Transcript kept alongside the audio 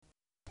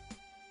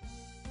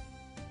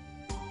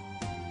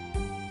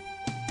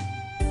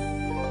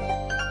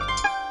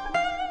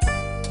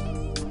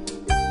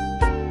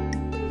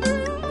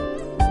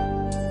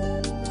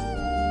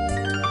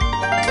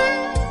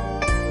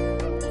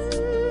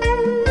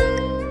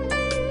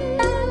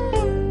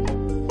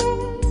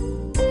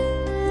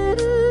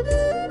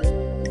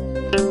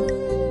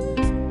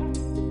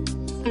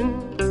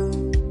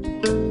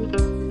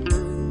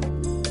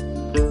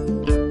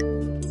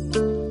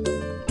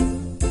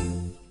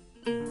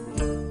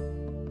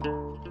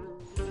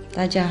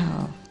大家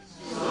好。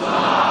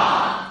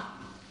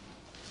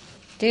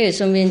这个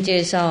顺便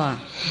介绍啊，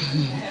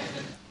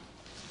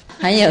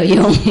很有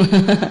用，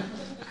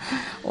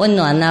温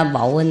暖啊，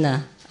保温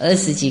啊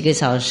，20几个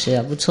小时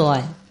啊，不错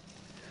哎。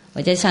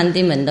我在山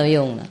地门都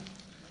用了，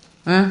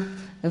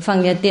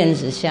放在垫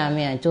子下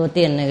面做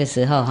垫那个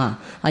时候哈，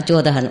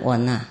做得很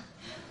稳啊，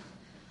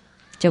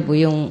就不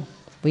用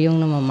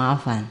那么麻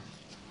烦。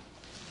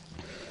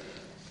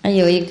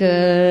有一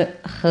个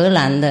荷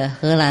兰的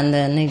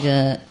那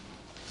个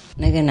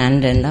男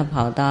人，他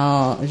跑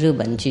到日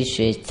本去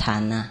学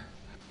禅啊。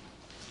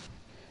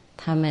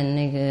他们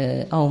那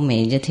个欧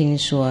美就听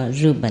说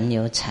日本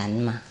有禅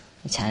嘛，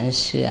禅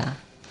师啊，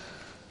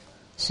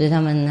所以他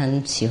们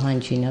很喜欢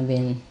去那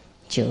边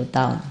求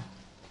道。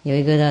有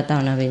一个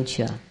到那边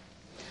去啊，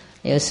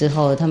有时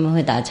候他们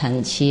会打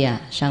禅七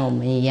啊，像我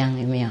们一样，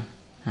有没有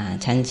啊？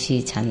禅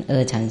七、禅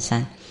二、禅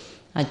三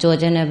啊，坐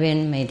在那边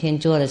每天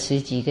坐了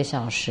10几个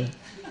小时。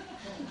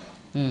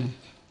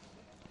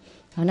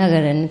那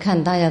个人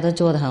看大家都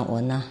坐得很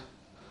稳啊，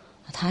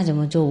他怎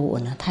么坐不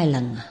稳啊？太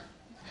冷啊！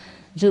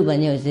日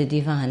本有些地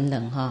方很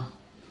冷哈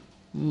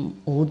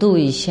，5度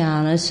以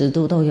下那10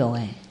度都有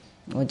哎。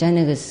我在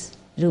那个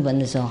日本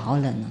的时候好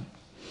冷啊。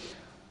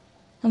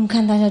他们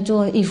看大家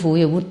做衣服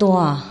也不多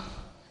啊，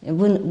也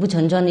不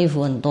曾穿衣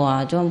服很多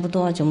啊，穿不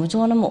多，怎么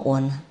做那么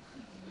稳啊？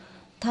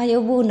他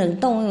又不能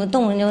动，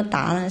动就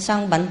打了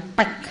上板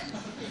啪，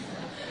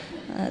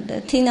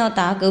听到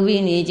打隔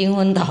壁你已经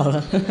昏倒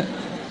了，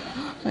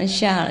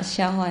吓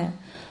坏了。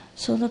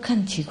说都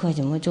看奇怪，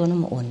怎么做那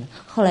么稳？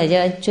后来就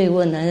追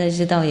问了，才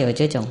知道有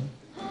这种，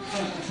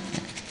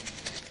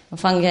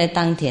放在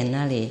丹田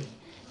那里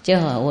就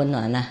很温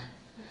暖了。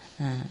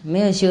没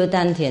有修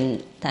丹田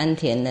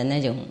的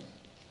那种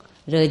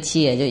热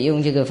气啊，就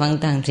用这个放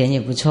丹田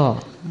也不错。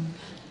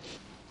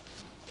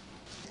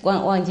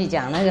忘记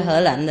讲那个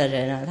荷兰的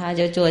人啊，他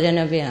就坐在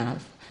那边啊，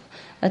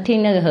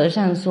听那个和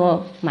尚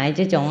说买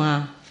这种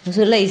啊，不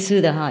是类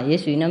似的哈，也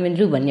许那边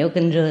日本又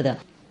更热的。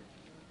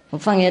我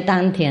放在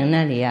丹田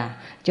那里啊，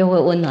就会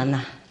温暖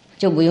啦，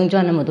就不用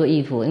赚那么多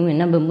衣服，因为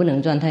那边不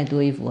能赚太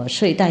多衣服啊，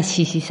睡袋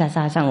稀稀沙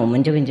沙上我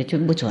们这边就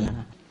不准了。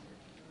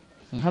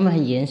他们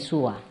很严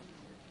肃啊，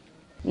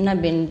那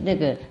边那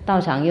个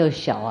道场又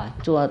小啊，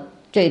做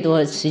最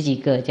多10几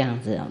个这样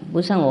子啊，不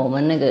像我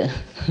们那个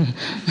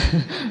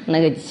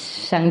那个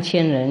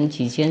3000人、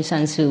几千、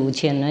3、4、5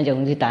千那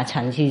种去打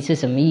禅期是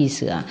什么意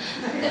思啊？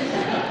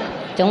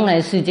从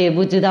来世界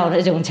不知道那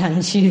种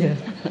禅期的。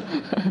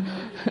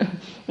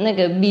那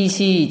个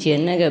BC 以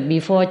前那个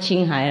Before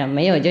青海啊，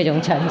没有这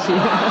种禅期。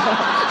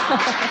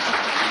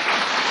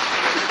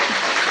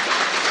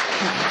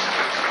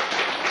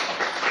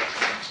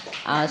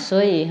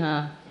所以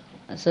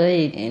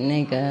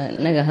那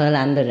个荷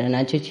兰的人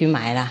呢，就去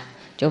买了，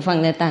就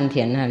放在丹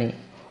田那里。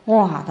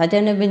哇，他在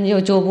那边就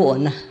坐不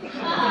稳了，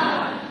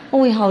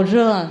好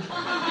热啊，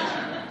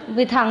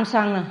被烫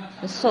伤了，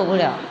受不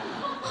了。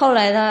后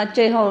来他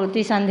最后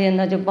第3天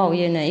他就抱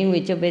怨了，因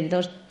为这边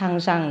都烫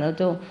伤了，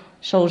都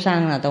受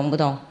伤了，懂不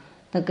懂？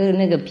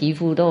那个皮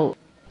肤都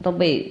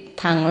被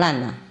烫烂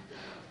了。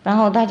然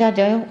后大家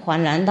就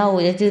恍然到，我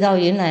就知道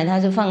原来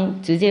他是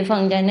直接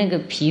放在那个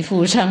皮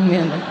肤上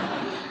面的。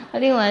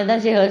另外那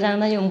些和尚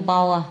他用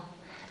包啊，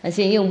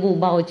先用布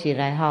包起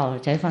来好，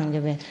再放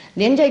这边。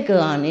连这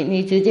个啊，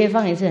你直接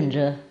放也是很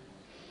热。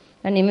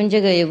那你们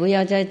这个也不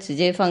要再直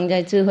接放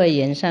在智慧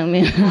岩上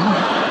面。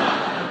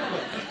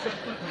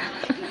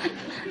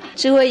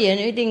智慧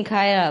岩一定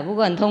开了，不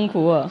过很痛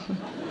苦哦。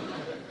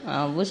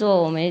不是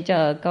我没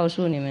告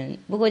诉你们，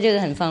不过这个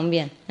很方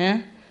便。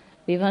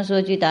比方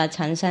说去打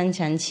禅3、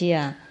禅7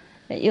啊，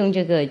用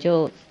这个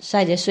就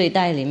塞在睡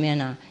袋里面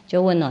啊，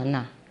就温暖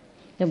了，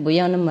就不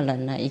要那么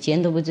冷了。以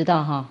前都不知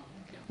道哈，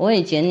我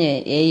以前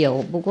也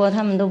有，不过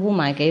他们都不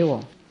买给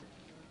我。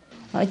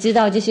我知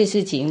道这些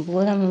事情，不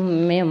过他们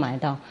没有买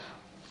到。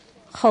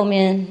后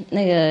面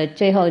那个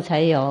最后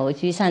才有，我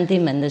去上地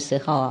门的时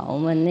候啊，我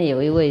们那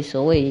有一位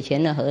所谓以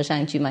前的和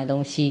尚去买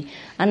东西，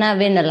那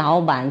边的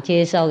老板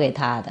介绍给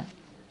他的。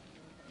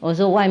我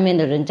说外面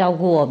的人照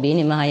顾我比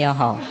你们还要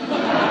好。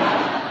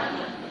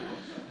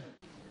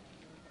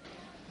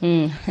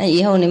那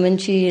以后你们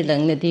去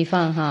冷的地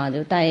方哈，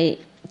就带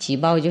几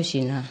包就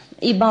行了，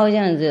一包这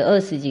样子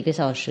20几个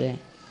小时，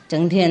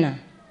整天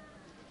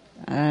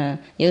啊。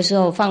有时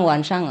候放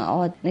晚上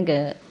啊，那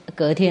个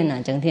隔天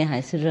啊，整天还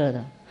是热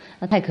的。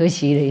太可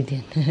惜了一点，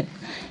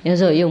有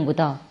时候用不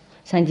到。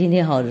像今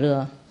天好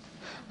热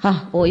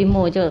我一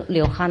摸就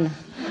流汗了。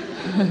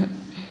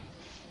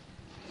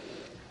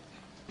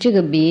这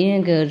个比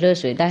那个热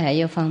水袋还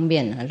要方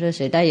便啊！热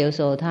水袋有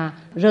时候它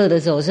热的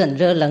时候是很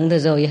热，冷的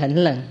时候也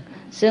很冷，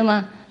是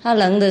吗？它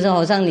冷的时候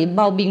好像你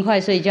抱冰块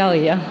睡觉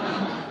一样，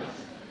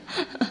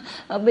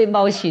被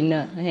抱醒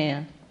了。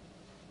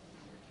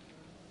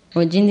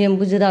我今天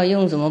不知道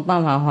用什么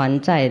办法还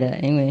债的，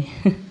因为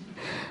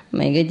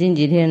每个星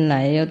期天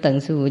来要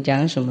等师父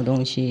讲什么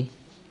东西。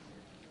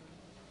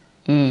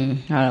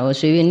好了，我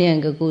随便念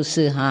个故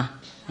事哈，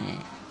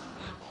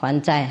还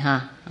债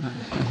哈。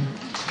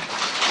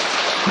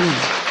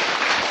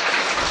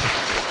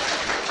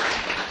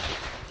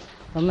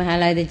我们还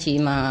来得及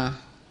吗？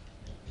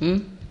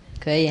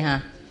可以哈。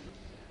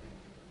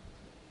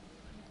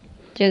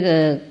这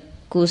个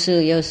故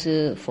事又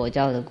是佛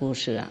教的故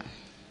事啊。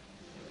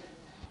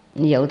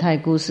犹太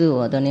故事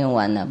我都念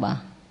完了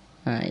吧？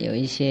有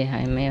一些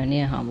还没有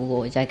念好，不过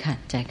我再看。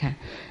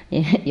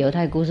因为犹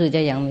太故事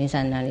在阳明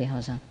山那里好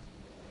像。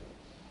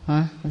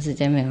我是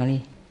在苗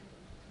栗。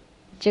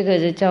这个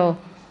就叫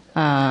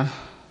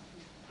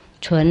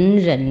纯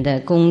忍的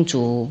公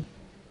主。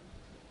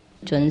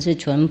纯是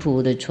淳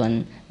朴的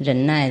纯，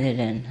忍耐的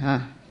忍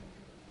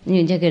因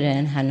为这个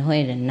人很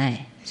会忍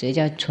耐，所以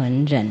叫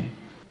纯忍。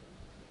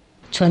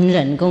纯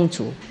忍公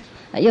主，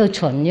又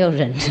纯又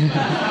忍。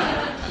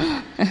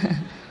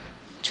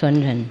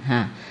纯忍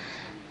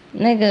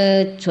那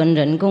个纯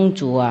忍公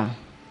主啊，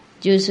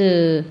就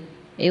是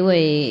一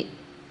位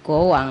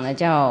国王呢，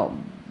叫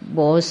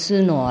波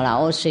斯诺啦，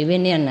我随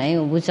便念了，因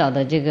为我不晓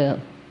得这个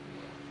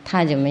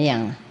他怎么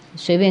样，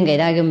随便给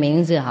他一个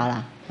名字好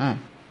了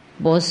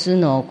波斯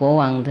诺国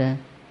王的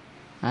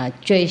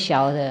最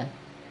小的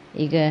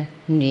一个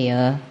女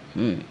儿。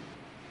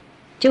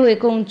这位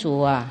公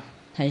主啊，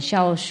很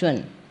孝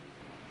顺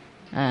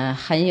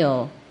很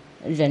有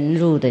忍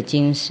辱的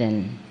精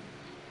神。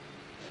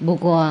不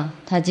过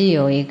她只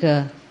有一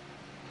个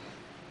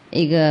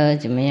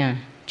怎么样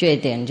缺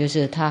点，就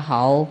是她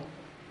好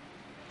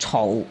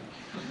丑。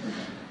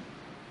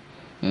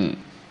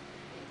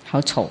好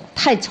丑，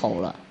太丑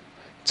了，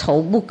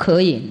丑不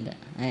可言的，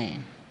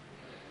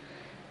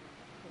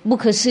不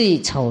可思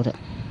议丑的，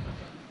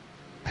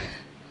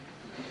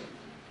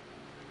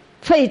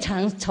非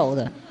常丑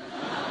的，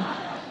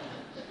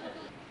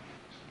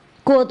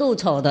过度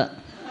丑的，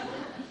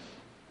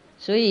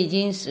所以已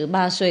经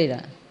18岁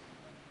了，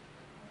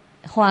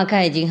花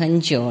开已经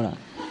很久了，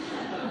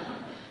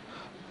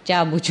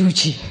嫁不出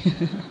去，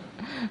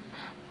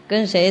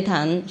跟谁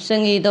谈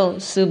生意都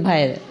失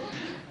败了。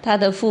他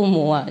的父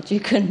母啊，去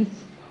跟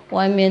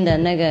外面的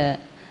那个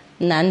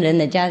男人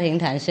的家庭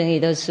谈生意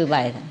都失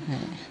败了，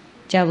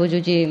嫁不出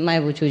去，卖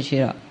不出去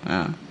了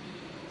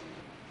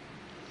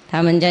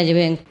他们在这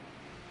边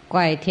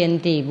怪天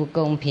地不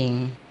公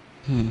平，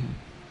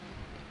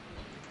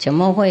怎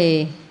么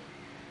会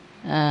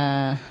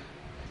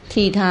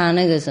替他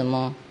那个什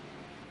么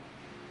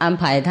安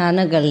排他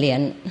那个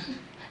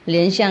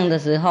连相的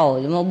时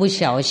候，怎么不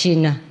小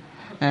心呢？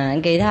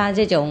给他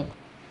这种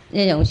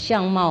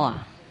相貌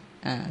啊，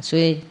所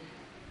以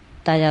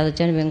大家都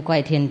在那边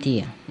怪天地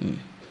啊。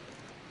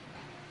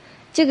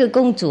这个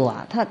公主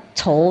啊，她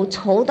丑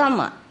到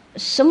嘛，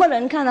什么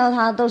人看到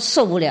她都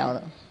受不了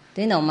了，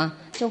听懂吗？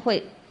就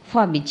会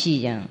发脾气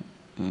这样。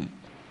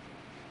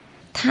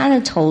她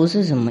的丑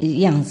是什么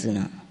样子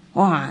呢？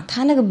哇，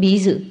她那个鼻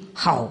子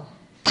好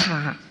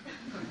塌，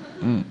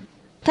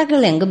她个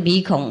2个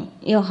鼻孔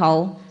又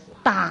好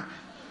大，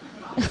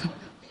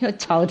又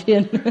朝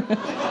天。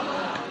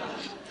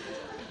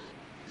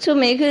所以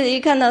每个人一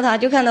看到她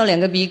就看到2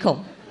个鼻孔。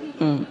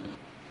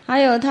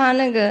还有她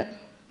那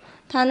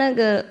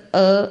个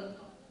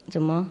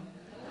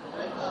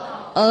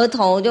额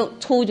头就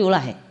凸出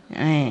来，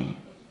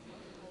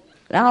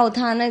然后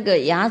她那个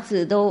牙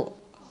齿都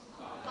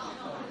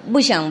不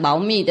想保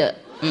密的，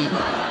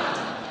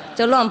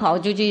就乱跑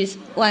出去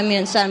外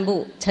面散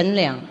步乘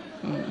凉，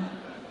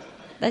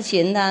他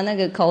嫌他那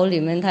个口里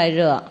面太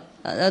热，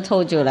要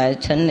偷酒来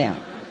乘凉，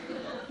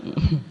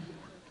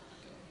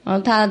然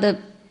后他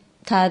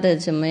的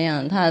怎么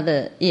样？他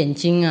的眼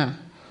睛啊，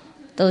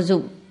都是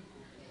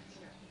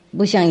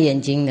不像眼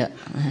睛的，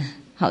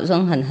好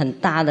像很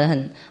大的，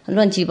很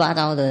乱七八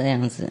糟的那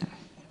样子。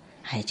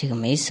这个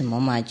没什么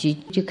嘛，去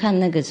看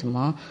那个什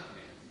么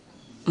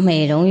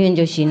美容院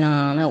就行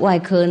了，那外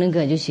科那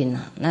个就行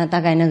了。那大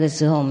概那个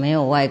时候没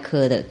有外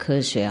科的科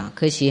学啊，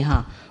可惜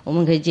哈，我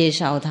们可以介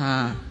绍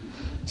他，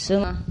是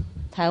吗？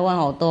台湾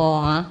好多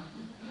啊，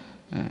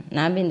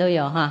哪边都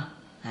有哈。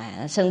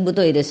生不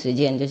对的时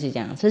间就是这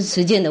样，是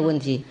时间的问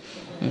题。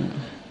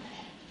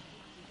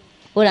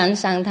不然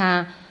像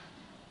他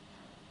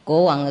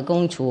国王的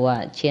公主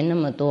啊，钱那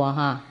么多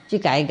哈，去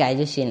改一改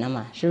就行了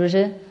嘛，是不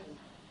是？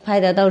派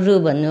得到日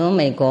本、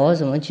美国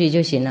什么去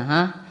就行了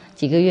哈，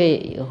几个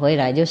月回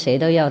来就谁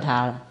都要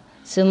他了，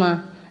是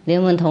吗？连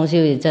我们同修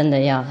也真的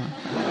要他。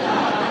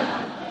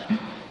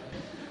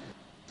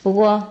不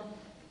过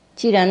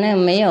既然那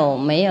没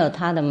有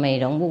他的美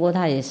容，不过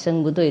他也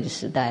生不对的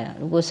时代了。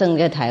如果生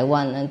在台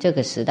湾呢，这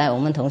个时代我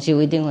们同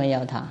修一定会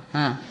要他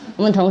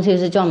我们同修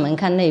是专门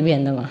看那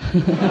边的嘛。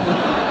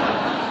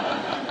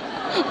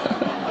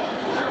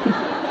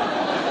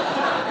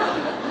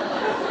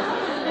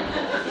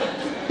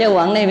就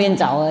往那边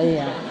找而已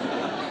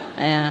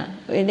啊！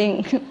不一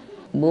定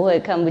不会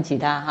看不起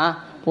他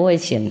不会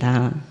嫌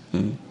他。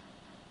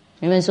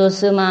你们说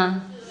是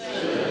吗？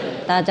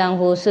是。大丈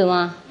夫是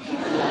吗？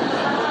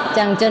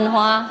讲真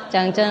话，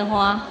讲真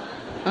话。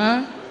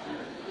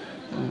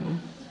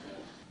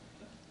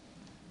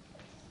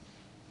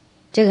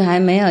这个还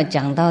没有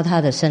讲到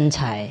他的身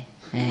材，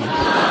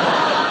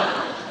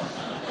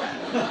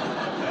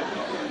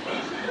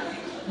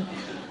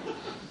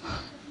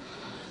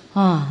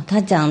他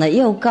长得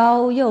又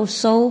高又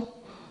瘦，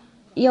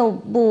又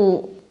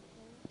不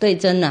对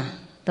真啊，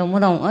懂不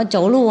懂？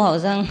走路好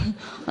像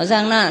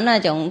那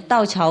种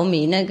稻草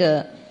米那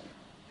个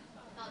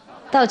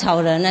稻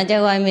草人啊，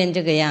在外面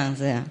这个样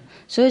子啊，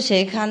所以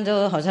谁看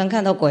都好像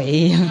看到鬼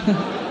一样，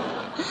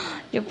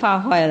就怕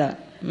坏了。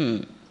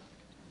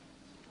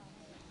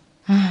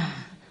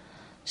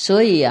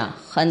所以啊，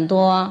很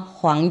多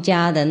皇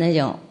家的那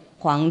种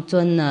皇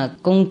尊啊、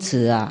公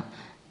子啊，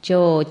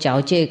就找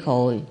借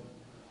口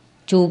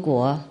出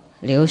国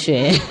留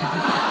学。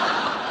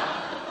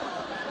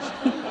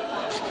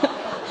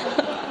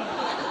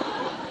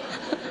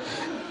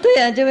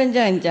对啊，这边这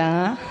样讲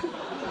啊，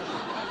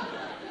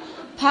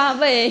怕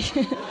被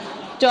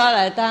抓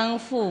来当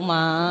驸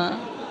马，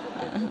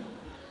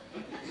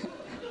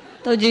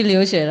都去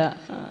留学了。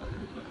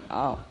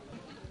好。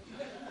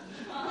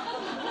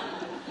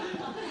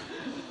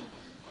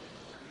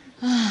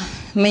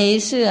每一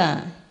次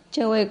啊，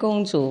这位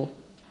公主，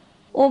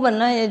我本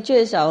来也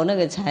缺少那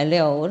个材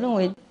料，我认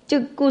为这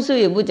故事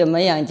也不怎么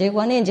样，结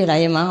果念起来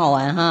也蛮好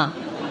玩哈。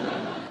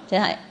这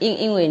还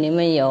因为你们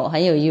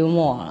很有幽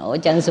默，我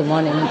讲什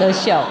么你们都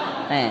笑，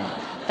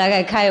大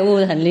概开悟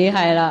很厉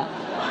害了，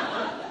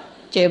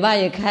嘴巴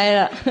也开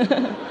了，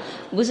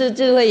不是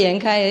智慧眼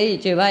开而已，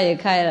嘴巴也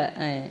开了，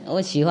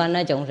我喜欢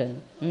那种人，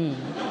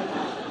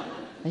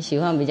我喜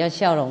欢比较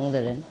笑容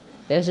的人。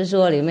表示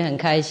说里面很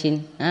开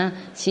心啊，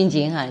心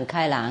情很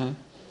开朗，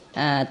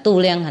度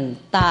量很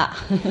大，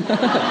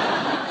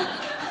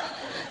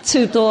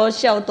吃多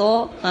笑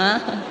多啊，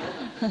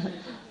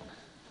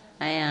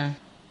哎呀，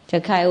就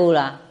开悟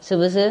了，是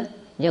不是？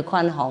就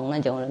宽宏那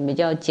种人，比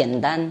较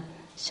简单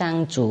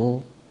相足，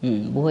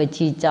不会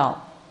计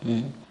较，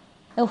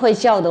要会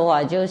笑的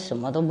话，就什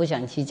么都不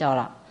想计较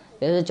了，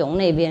比如说从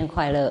那边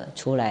快乐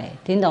出来，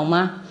听懂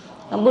吗？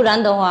不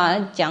然的话，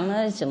讲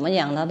他怎么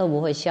样他都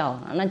不会笑，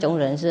那种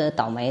人是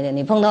倒霉的。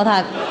你碰到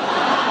他，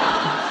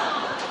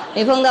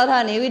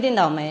你一定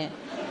倒霉。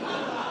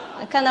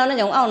看到那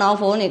种懊恼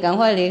佛，你赶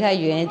快离开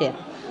远一点，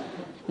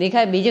离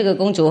开比这个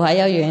公主还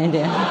要远一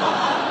点，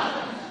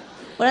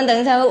不然等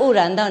一下会污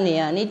染到你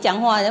啊！你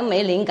讲话就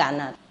没灵感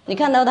了，你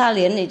看到他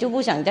脸，你就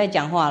不想再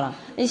讲话了，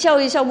你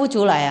笑也笑不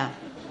出来啊，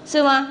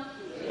是吗？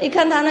一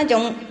看他那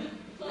种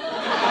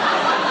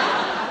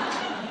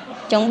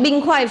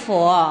冰块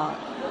佛啊。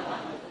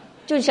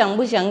就想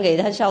不想给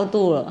他消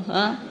毒了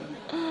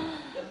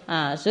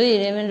啊！所以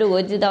你们如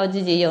果知道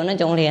自己有那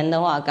种脸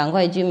的话，赶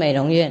快去美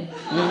容院，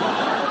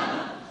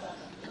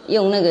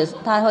用那个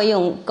他会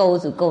用钩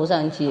子钩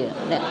上去，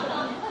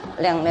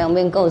两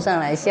边钩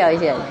上来笑一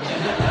下。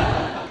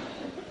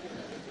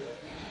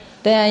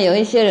对啊，有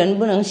一些人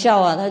不能笑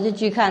啊，他就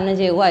去看那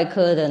些外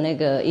科的那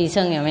个医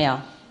生，有没有？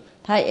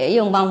他也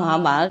用办法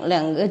把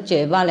两个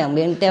嘴巴两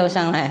边吊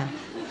上来啊，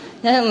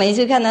但是每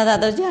次看到他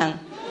都这样。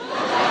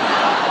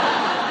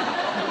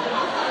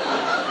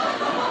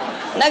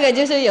那个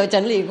就是有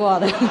整理过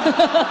的，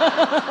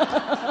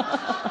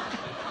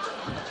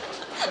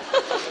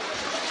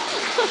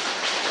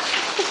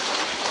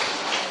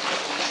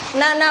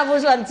那不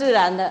算自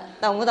然的，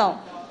懂不懂？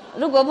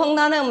如果碰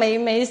到那个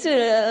每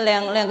次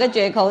两个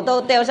嘴口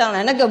都吊上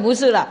来，那个不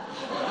是了。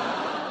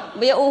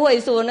不要误会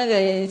说那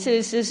个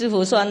是师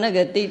父算那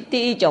个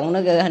第一种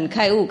那个很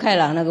开悟开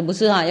朗那个不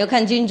是要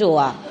看清楚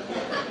啊。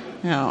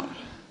好，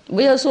不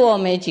要说我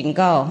没警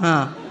告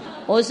哈，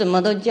我什么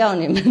都叫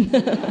你们。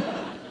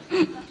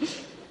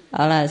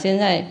好了，现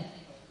在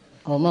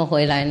我们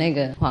回来那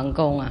个皇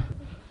宫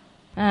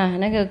啊，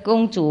那个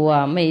公主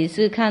啊，每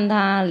次看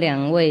她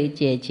两位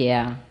姐姐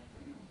啊，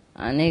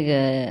那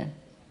个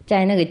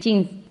在那个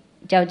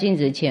照镜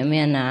子前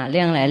面啊，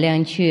亮来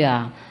亮去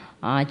啊，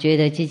觉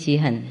得自己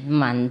很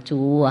满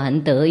足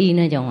很得意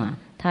那种啊，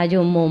她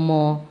就默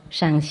默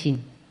伤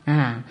心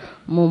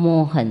默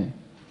默很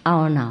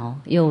懊恼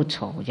忧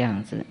愁这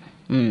样子，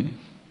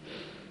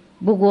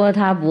不过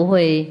她不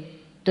会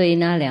对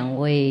那两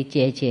位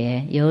姐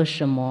姐有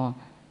什么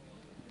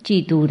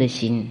嫉妒的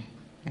心，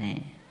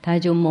他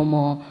就默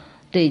默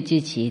对自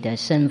己的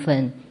身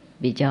份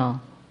比较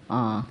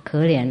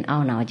可怜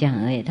懊恼这样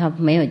而已，他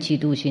没有嫉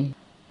妒心，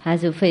他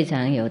是非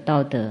常有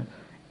道德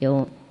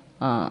有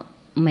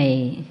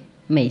美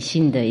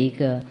性的一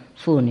个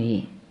妇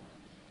女。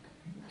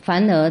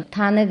反而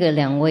他那个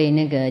两位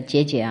那个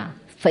姐姐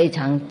非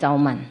常娇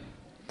慢，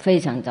非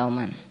常娇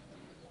慢，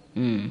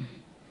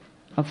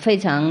非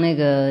常那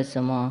个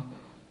什么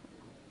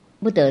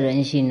不得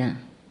人心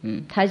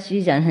她虽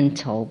然很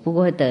丑，不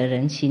过会得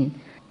人心。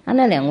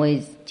那两位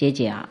姐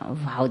姐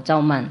好娇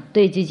慢，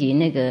对自己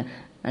那个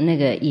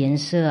颜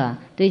色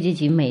对自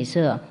己美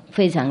色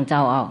非常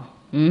骄傲。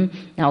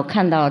然后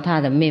看到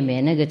她的妹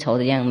妹那个丑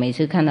的样，每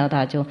次看到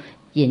她就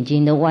眼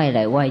睛都歪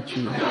来歪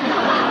去，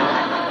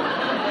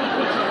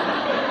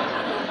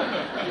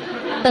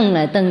瞪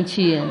来瞪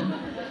去，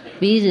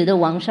鼻子都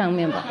往上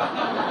面吧。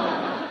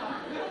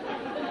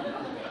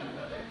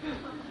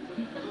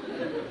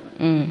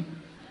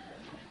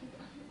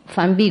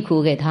翻壁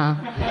苦给他，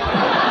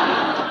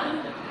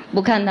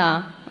不看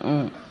他，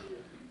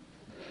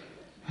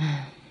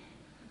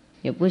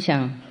也不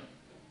想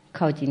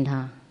靠近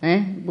他，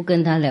不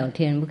跟他聊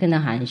天，不跟他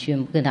寒暄，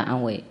不跟他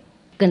安慰，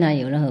跟他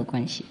有任何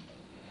关系。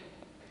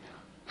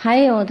还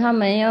有他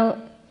们要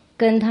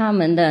跟他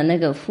们的那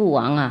个父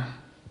王啊，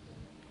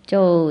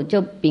就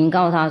禀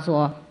告他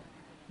说，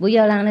不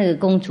要让那个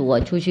公主啊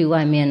出去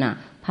外面啊，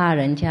怕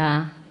人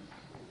家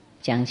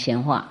讲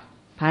闲话，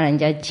怕人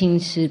家轻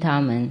视他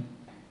们，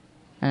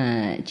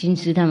轻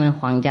视他们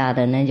皇家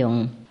的那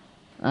种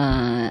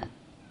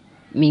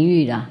名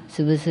誉啦，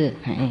是不是？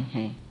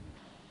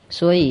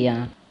所以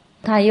啊，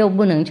他又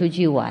不能出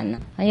去玩了，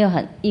他又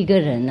一个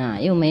人啊，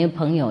又没有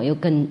朋友，又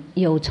更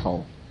忧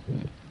愁。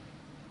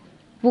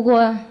不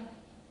过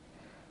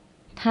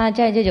他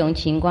在这种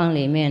情况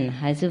里面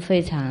还是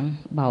非常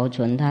保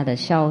存他的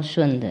孝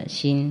顺的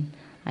心，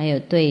还有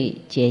对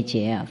姐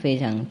姐啊非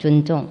常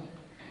尊重，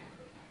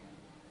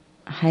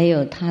还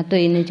有他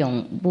对那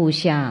种部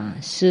下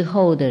侍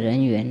候的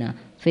人员呢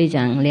非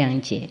常谅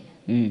解，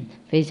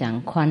非常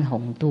宽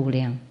宏度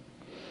量。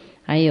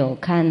还有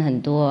看很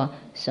多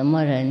什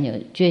么人有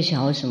缺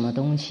少什么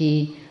东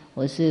西，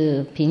或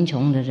是贫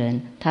穷的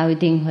人，他一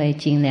定会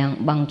尽量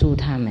帮助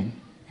他们。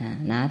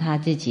拿他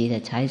自己的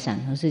财产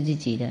或是自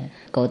己的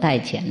口袋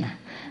钱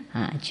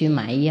去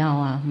买药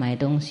啊，买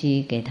东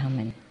西给他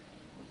们。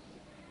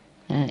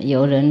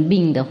有人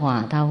病的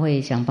话，他会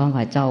想办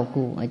法照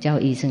顾，叫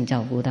医生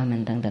照顾他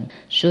们等等。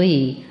所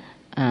以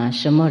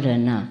什么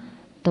人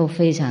都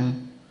非常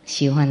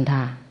喜欢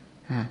他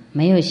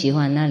没有喜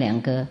欢那两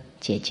个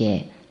姐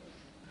姐。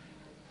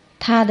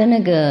他的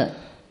那个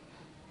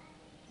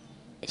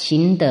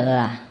行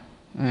德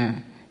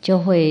就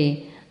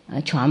会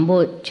传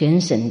播全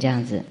省这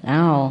样子，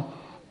然后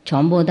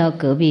传播到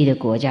隔壁的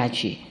国家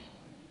去，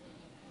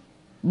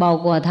包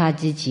括他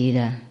自己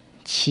的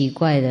奇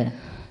怪的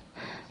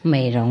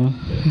美容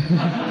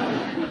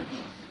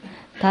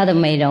他的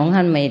美容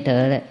和美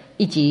德的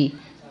一起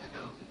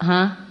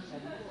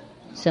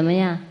什么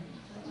样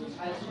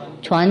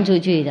传出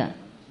去的，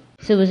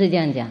是不是这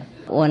样讲？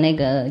我那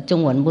个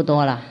中文不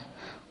多了，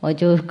我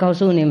就告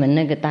诉你们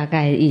那个大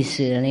概意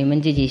思了，你们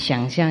自己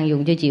想象，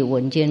用自己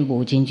文件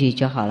补进去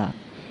就好了。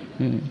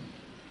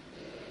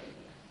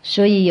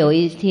所以有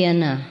一天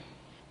呢，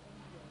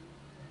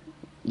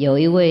有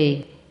一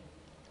位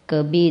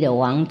隔壁的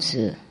王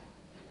子，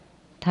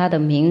他的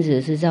名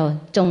字是叫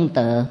仲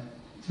德，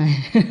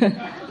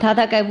他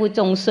大概不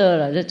重色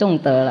了，就仲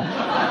德了。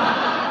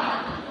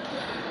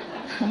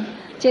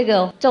这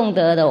个仲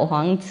德的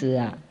王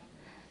子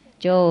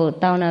就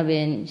到那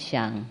边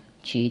想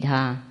娶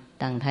她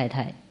当太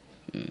太。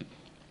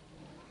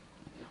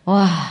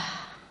哇，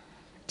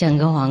整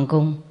个皇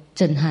宫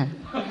震撼。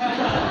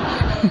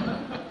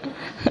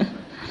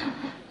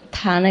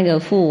他那个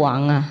父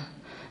王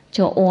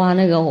就挖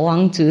那个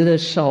王子的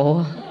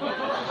手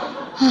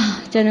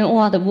在那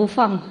挖的不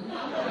放，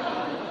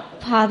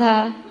怕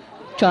他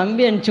转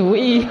变主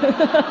意。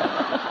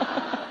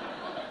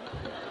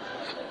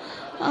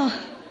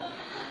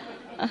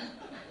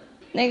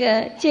那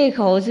个借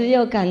口是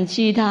要感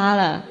激他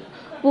了，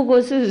不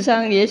过事实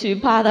上也许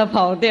怕他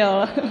跑掉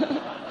了，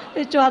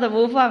被抓的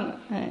不放。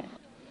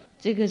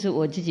这个是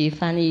我自己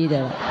翻译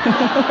的了。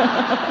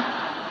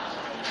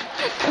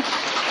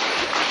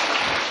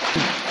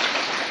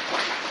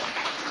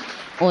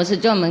我是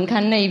专门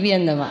看那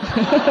边的嘛。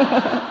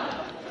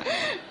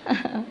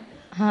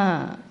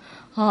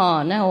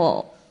那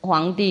我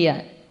皇帝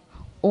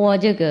握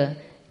这个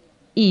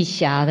义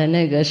侠的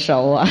那个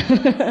手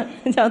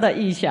叫他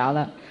义侠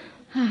了，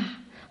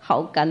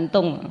好感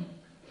动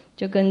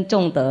就跟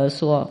仲德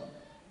说，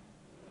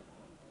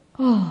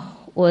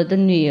我的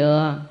女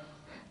儿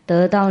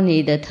得到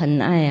你的疼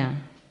爱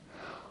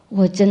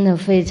我真的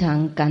非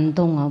常感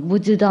动不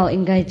知道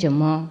应该怎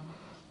么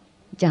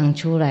讲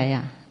出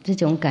来这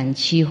种感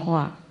激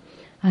话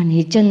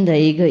你真的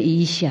一个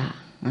义侠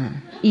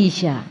义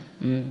侠，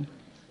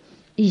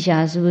义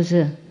侠是不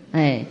是？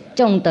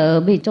重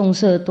德比重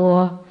色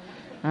多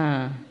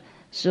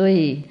所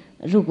以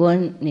如果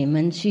你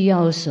们需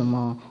要什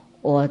么，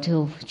我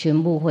就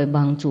全部会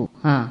帮助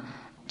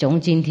从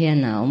今天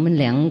我们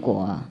两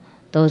国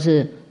都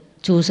是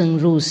出生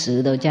入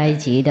死都在一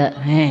起的，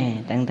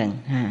等等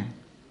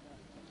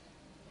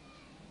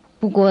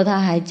不过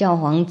他还叫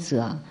皇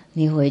子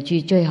你回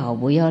去最好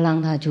不要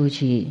让他出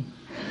去，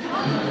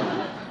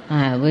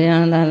不要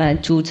让他来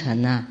出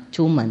城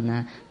出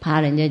门怕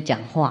人家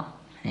讲话，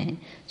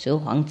所以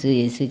皇子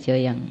也是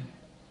这样，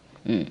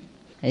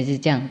也是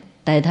这样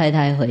带太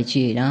太回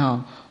去，然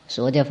后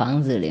锁在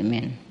房子里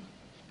面。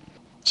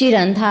既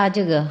然他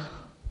这个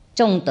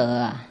仲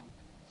德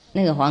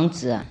那个皇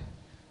子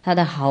他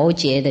的豪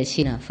杰的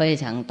心非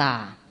常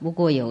大，不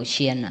过有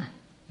限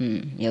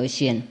有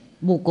限，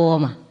不过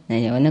嘛，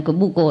有那个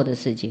不过的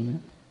事情，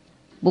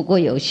不过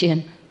有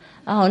限。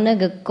然后那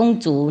个公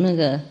主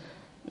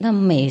那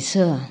美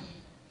色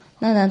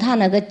那她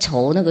那个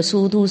丑那个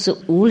速度是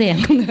无量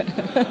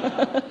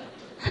的。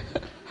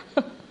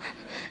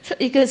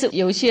一个是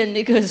有限，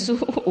一个是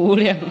无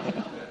量，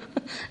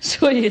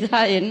所以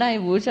他也耐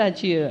不下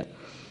去了。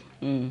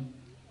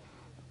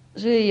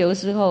所以有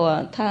时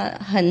候他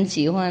很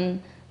喜欢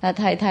他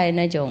太太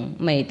那种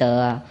美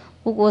德啊。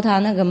不过他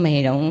那个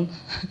美容，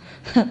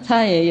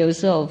他也有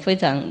时候非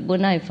常不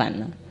耐烦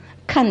了，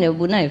看着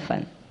不耐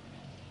烦。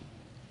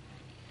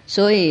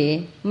所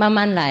以慢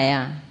慢来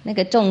啊，那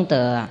个重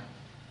德啊，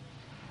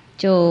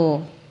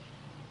就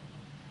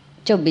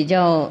比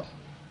较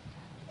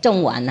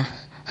重玩了，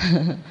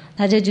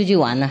他就出去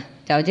玩了，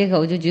找借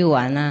口就去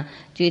玩啊，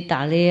去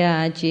打猎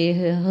啊，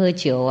去喝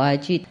酒啊，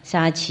去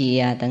下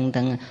棋啊等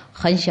等，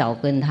很少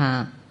跟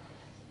他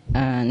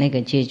那个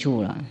接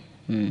触了。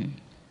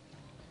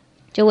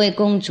这位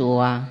公主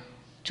啊，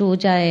住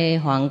在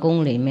皇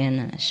宫里面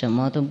呢，什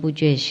么都不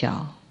觉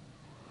晓。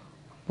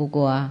不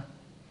过啊，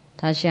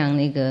她像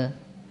那个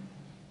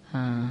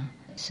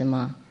什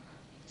么，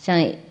像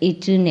一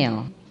只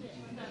鸟，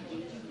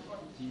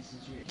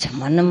怎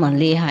么那么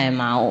厉害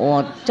嘛？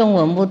我中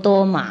文不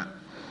多嘛。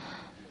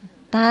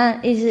她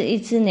一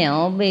只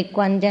鸟被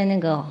关在那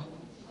个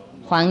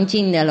黄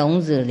金的笼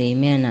子里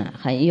面呢，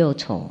很忧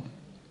愁。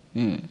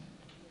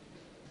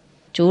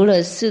除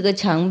了4个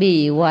墙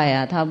壁以外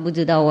啊，他不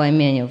知道外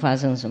面有发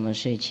生什么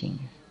事情，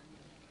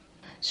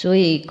所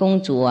以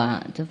公主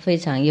啊就非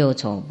常忧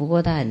愁。不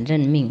过她很认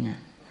命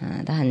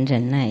啊，她很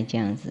忍耐这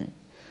样子。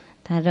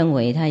她认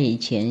为她以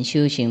前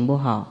修行不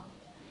好，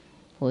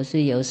或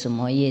是有什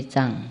么业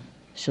障，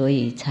所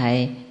以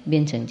才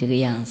变成这个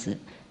样子。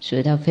所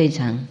以她非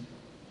常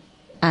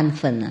安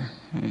分啊，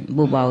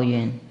不抱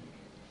怨。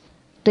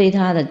对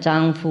她的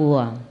丈夫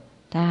啊，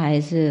她还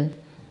是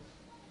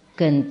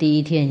跟第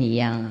一天一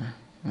样啊。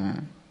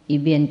一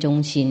边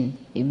忠心，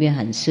一边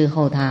很伺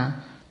候他，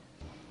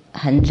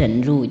很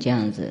忍辱这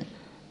样子，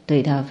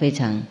对他非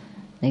常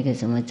那个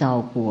什么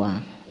照顾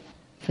啊，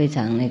非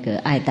常那个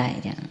爱戴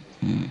这样。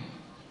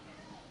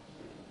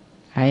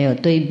还有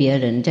对别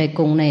人在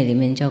宫内里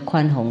面叫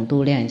宽宏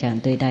度量，这样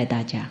对待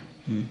大家。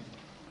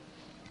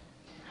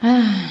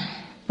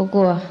不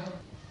过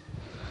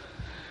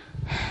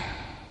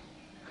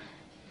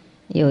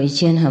有一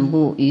件很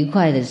不愉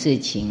快的事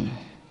情。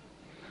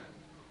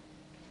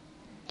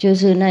就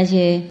是那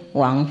些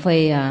王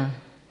妃啊、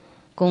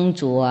公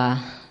主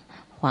啊、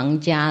皇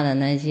家的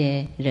那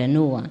些人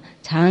物啊，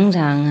常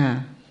常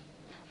啊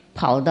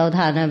跑到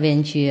他那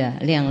边去啊，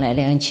亮来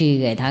亮去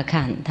给他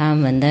看他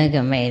们那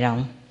个美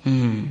容。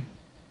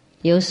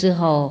有时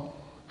候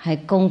还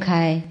公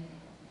开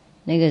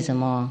那个什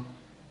么，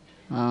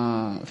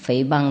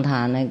诽谤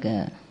他那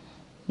个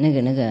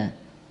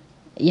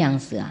样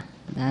子啊，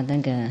他那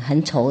个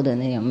很丑的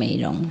那种美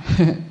容。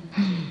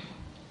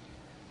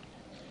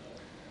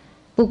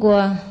不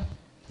过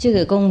这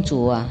个公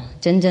主啊，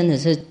真正的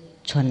是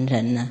蠢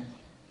人啊，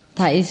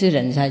她一直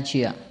忍下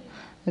去啊，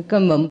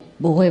根本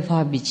不会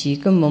发脾气，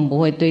根本不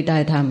会对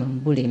待他们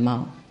不礼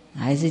貌，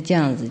还是这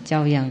样子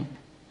照样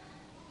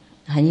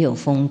很有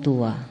风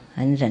度啊，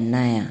很忍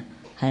耐啊，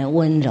很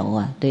温柔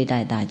啊对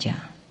待大家。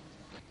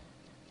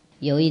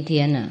有一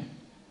天呢，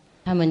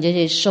他们这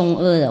些凶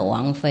恶的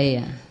王妃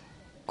啊、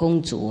公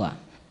主啊，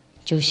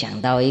就想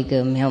到一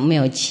个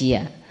妙计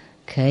啊，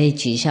可以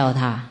取笑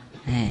她，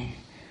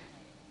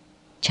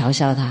嘲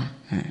笑他，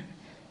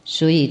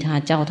所以他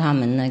叫他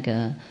们那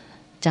个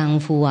丈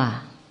夫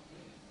啊，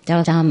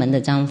叫他们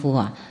的丈夫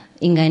啊，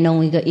应该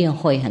弄一个宴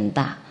会很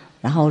大，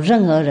然后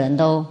任何人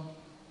都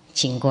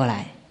请过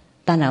来，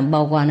当然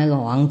包括那个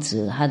王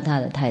子和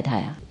他的太太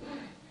啊。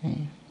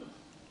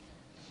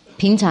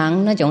平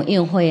常那种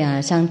宴会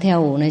啊，像跳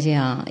舞那些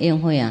啊宴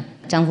会啊，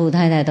丈夫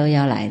太太都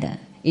要来的，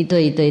一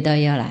对一对都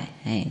要来。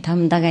他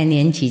们大概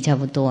年纪差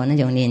不多，那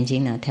种年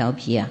轻啊、调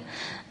皮啊，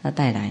他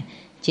带来。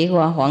结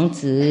果皇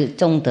子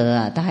重德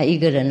啊，他还一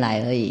个人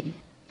来而已。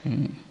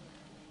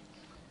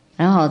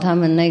然后他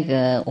们那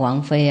个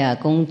王妃啊、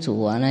公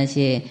主啊，那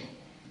些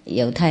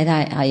有太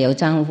太啊、有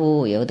丈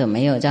夫，有的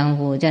没有丈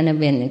夫，在那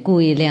边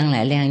故意亮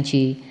来亮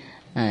去，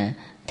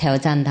挑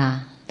战他，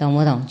懂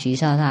不懂？取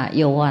笑他、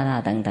诱惑他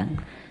等等。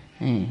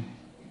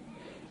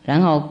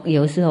然后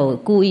有时候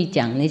故意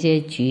讲那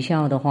些取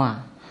笑的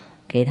话，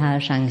给他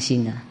伤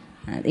心啊，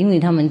因为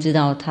他们知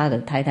道他的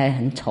太太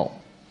很丑。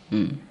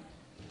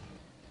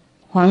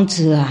皇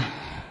子啊，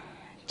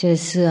这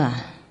事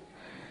啊，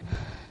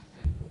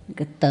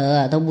个德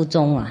啊都不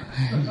忠啊，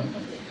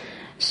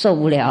受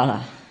不了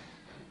了，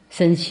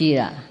生气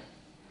了，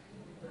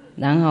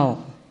然后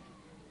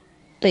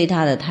对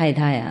他的太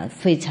太啊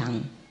非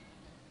常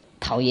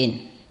讨厌。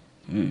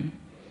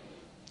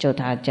就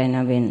他在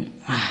那边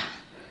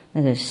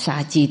那个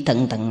杀鸡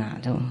等等啊，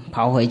就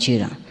跑回去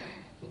了。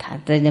他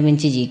在那边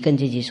跟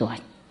自己说，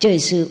这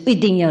事一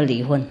定要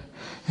离婚，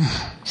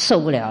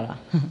受不了了。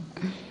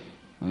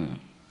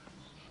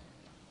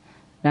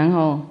然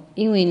后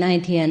因为那一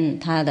天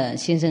他的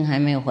先生还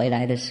没有回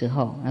来的时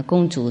候，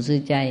公主是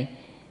在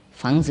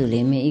房子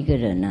里面一个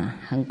人啊，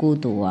很孤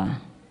独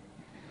啊。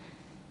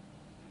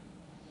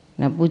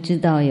那不知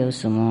道有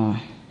什么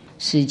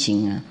事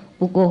情啊，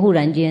不过忽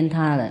然间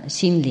他的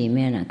心里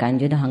面啊，感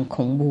觉到很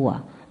恐怖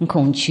啊，很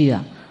恐惧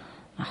啊，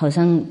好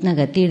像那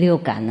个第六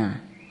感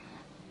啊，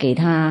给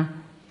他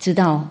知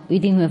道一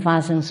定会发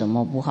生什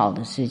么不好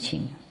的事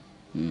情。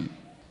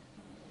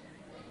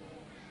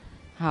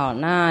好，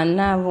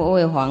那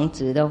位皇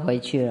子都回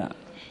去了。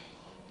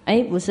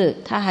哎，不是，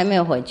他还没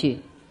有回去，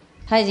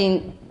他已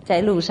经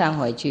在路上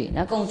回去。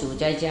那公主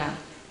在家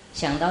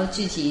想到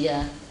自己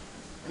的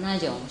那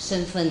种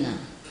身份啊，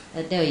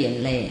要掉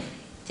眼泪，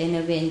在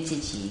那边自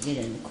己一个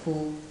人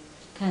哭，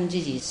看自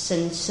己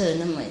身色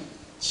那么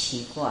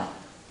奇怪，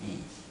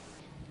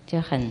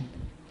就很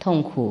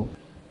痛苦。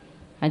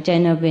他在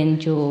那边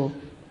就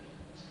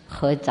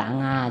合掌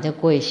啊，就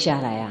跪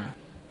下来啊，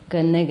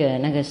跟那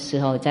个时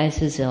候在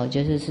世时候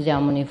就是释迦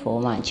牟尼佛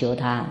嘛，求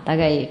他，大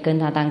概跟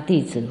他当弟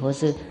子，或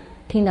是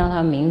听到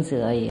他名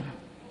字而已，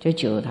就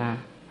求他。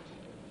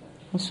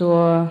他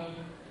说：“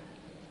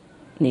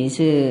你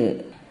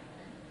是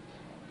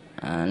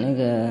那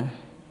个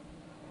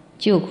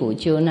救苦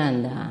救难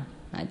的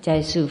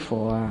在世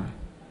佛啊，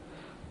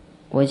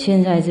我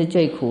现在是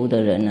最苦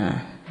的人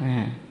啊，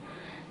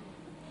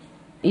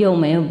又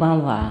没有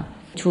办法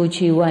出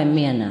去外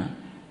面啊，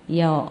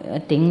要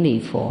顶礼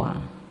佛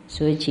啊，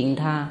所以请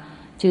他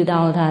知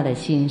道他的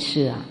心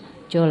事啊，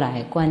就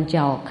来关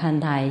照看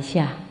他一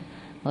下，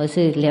而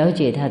是了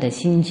解他的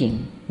心情，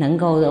能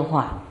够的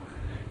话，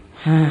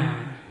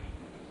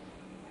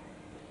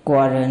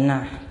果然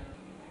啊，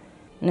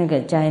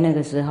在那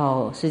个时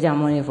候，释迦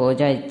牟尼佛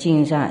在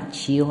净萨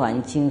奇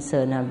环净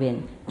色那边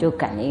就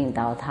感应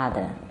到他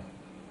的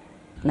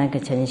那个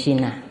诚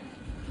心啊，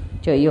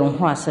就用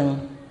化身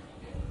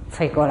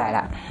飞过来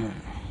了。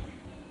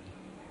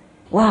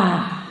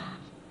哇，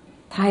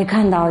他一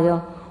看到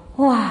就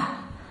哇，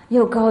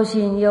又高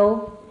兴又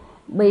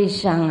悲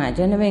伤啊，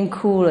在那边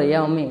哭了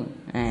要命。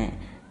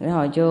然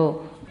后就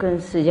跟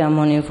释迦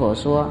牟尼佛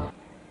说：“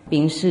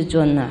禀世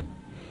尊啊。”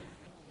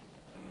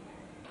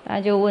他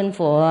就问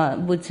佛，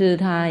不知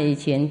他以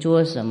前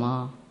做什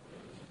么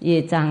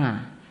业障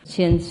啊，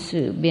现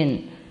世变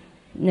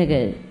那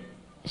个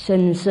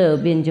身色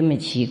变这么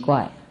奇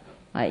怪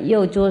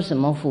又做什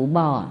么福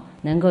报啊，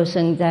能够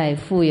生在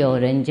富有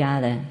人家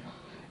的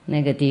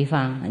那个地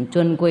方，很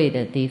尊贵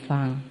的地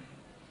方。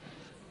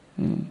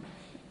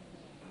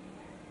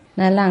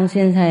那让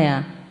现在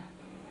啊，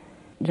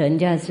人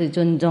家是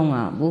尊重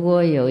啊，不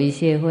过有一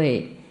些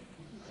会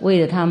为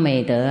了他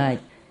美德啊，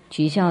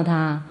取笑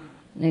他，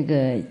那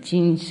个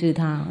轻视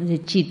他，或者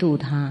嫉妒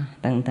他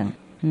等等。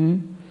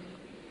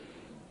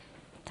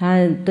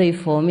他对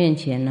佛面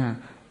前啊，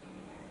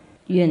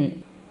愿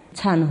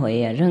忏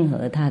悔啊，任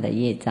何他的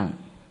业障，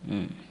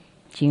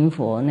请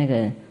佛那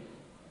个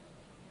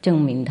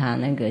证明他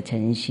那个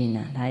诚心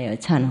啊，他有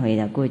忏悔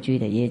了过去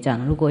的业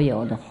障，如果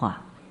有的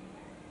话，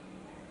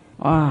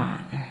哇！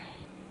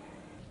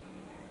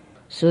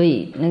所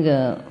以那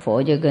个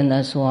佛就跟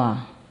他说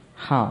啊，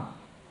好，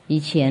以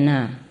前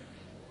啊，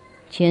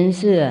前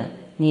世啊，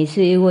你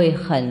是一位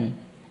很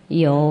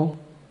有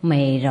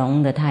美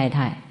容的太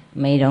太，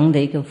美容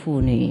的一个妇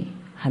女，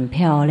很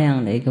漂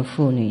亮的一个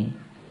妇女。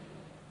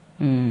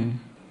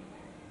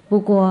不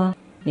过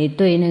你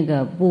对那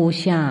个部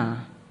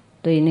下，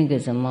对那个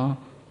什么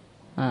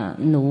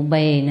奴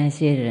婢那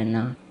些人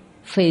啊，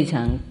非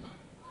常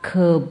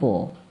刻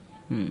薄。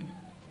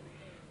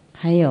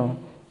还有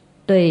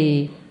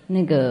对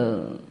那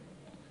个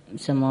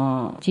什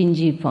么亲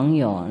戚朋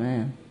友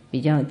呢，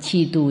比较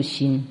嫉妒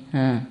心，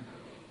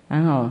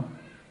然后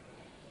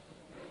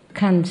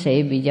看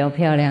谁比较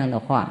漂亮的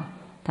话，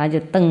他就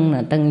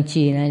登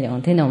记那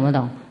种，听懂不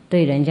懂？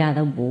对人家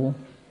都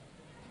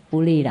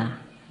不利啦，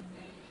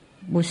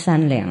不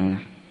善良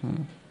啦。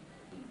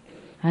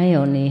还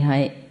有你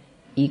还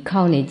依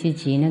靠你自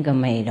己那个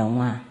美容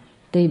啊，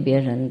对别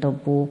人都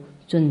不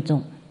尊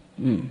重，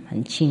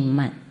很轻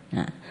慢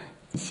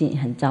心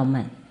很躁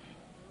慢。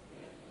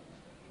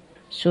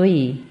所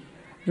以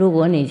如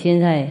果你现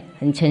在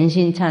很诚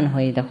心忏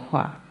悔的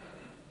话，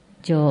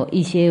就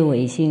一些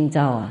违心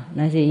造啊，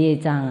那些业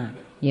障啊，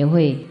也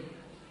会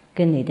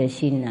跟你的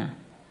心啊，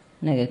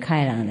那个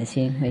开朗的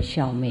心会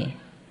消灭。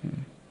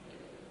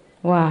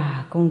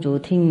哇，公主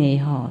听了以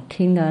后，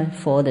听到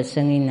佛的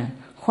声音啊，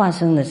化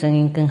身的声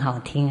音更好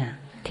听啊，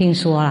听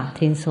说了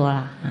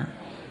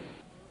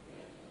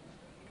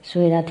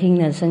所以她听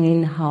的声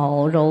音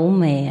好柔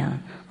美啊，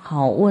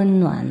好温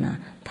暖啊，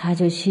她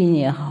就心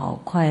也好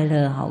快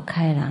乐，好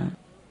开朗，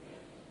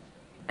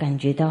感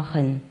觉到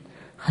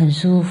很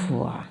舒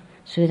服啊。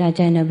所以她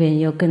在那边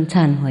又更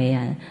忏悔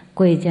啊，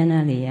跪在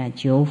那里啊，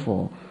求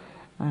佛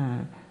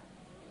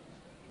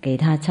给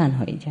她忏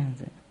悔这样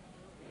子。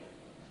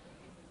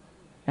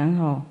然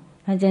后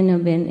她在那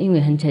边因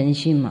为很诚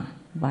心嘛，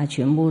把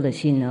全部的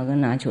心都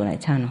拿出来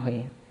忏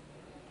悔。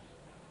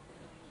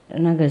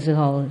那个时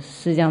候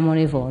释迦牟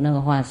尼佛那个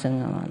化身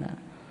啊，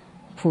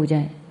扑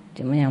在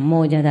怎么样，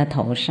摸在他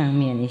头上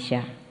面一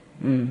下，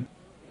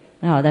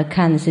然后他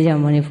看释迦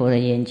牟尼佛的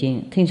眼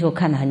睛，听说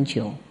看了很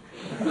久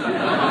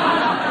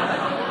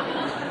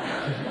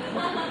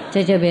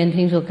在这边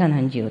听说看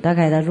很久，大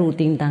概他入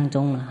定当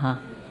中了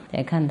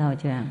才看到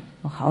这样，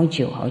好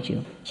久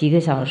几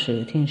个小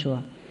时听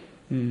说。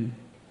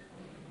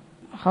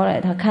后来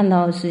他看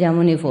到释迦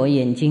牟尼佛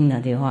眼睛了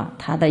的话，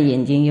他的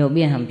眼睛又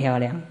变很漂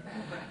亮，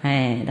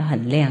都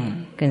很亮，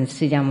跟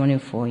释迦牟尼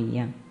佛一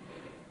样。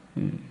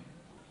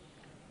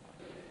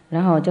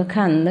然后就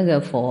看那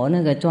个佛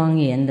那个庄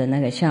严的那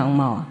个相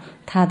貌啊，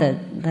他的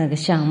那个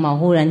相貌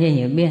忽然间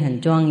也变很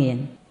庄严，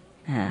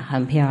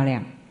很漂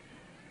亮。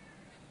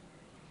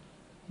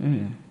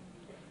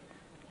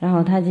然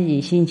后他自己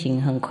心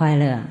情很快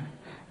乐，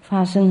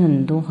发生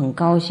很多很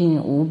高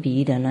兴无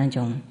比的那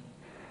种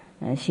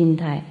心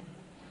态。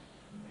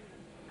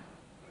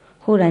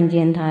忽然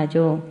间他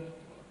就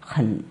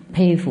很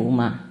佩服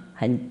嘛，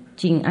很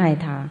敬爱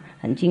他，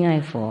很敬爱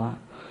佛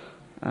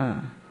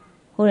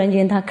忽然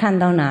间他看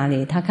到哪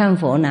里，他看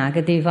佛哪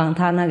个地方，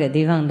他那个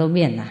地方都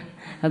变了，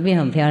会变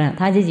很漂亮，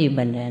他自己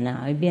本人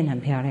会变很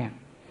漂亮。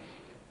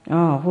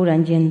忽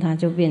然间他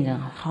就变成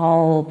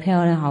好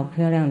漂亮好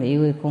漂亮的一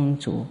位公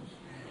主。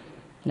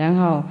然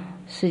后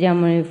释迦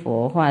牟尼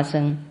佛化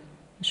身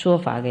说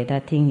法给他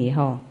听以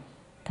后，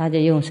他就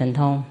用神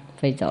通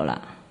飞走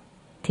了，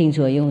听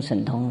说用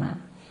神通了，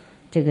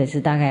这个是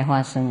大概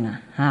发生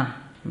了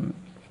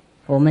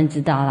我们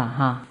知道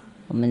了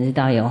我们知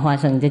道有发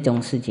生这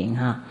种事情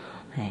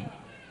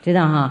知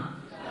道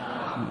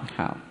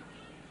好，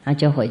那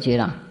就回去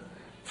了，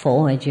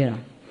佛回去了。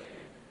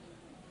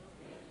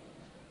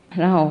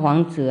然后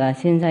王子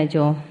现在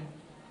就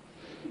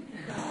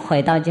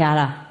回到家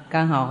了，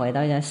刚好回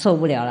到家，受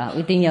不了了，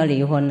一定要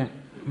离婚了。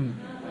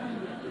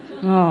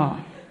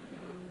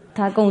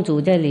他公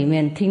主在里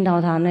面听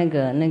到他那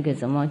个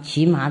什么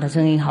骑马的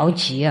声音，好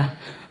急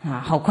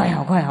好快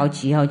好快，好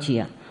急好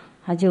急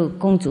他就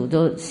公主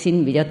都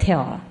心比较跳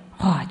了，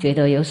觉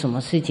得有什么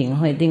事情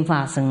会一定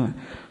发生了，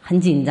很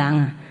紧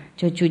张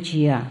就出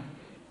去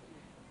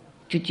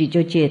就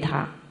接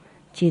他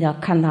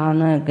看他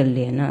那个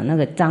脸那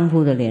个丈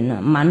夫的脸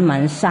满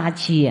满杀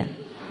气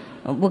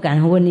我不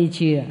敢问一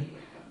句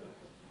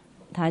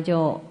他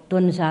就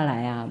蹲下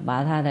来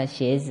把他的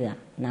鞋子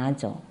拿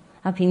走。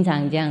他平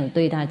常这样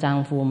对他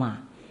丈夫嘛，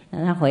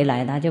他回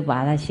来他就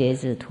把他鞋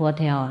子脱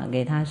掉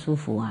给他舒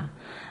服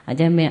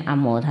在那边按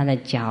摩他的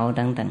脚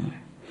等等。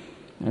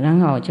然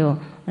后就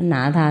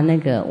拿他那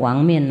个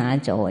王面拿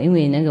走，因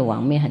为那个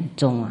王面很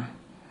重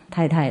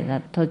太太她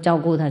都照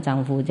顾她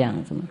丈夫这样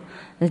子嘛，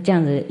那这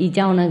样子一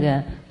叫那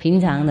个平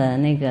常的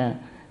那个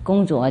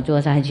公主坐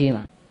下去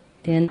嘛，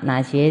先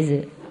拿鞋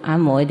子按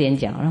摩一点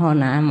脚，然后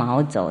拿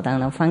毛走，当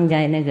然放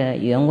在那个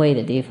原位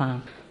的地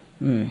方，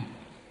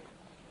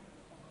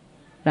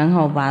然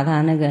后把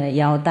他那个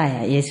腰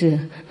带也是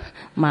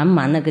满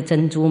满那个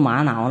珍珠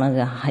玛瑙那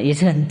个也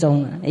是很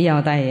重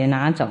腰带也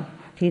拿走，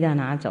替他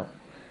拿走。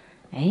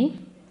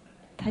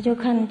他就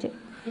看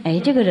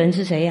这个人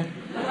是谁呀？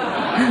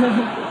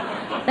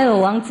那个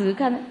王子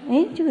看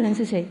这个人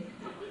是谁？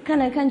看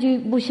来看去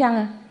不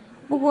像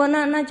不过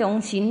那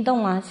种行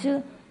动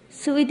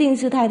是一定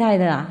是太太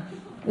的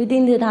一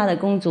定是他的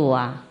公主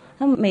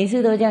他每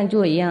次都这样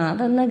做一样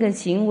他那个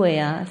行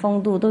为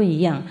风度都一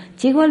样，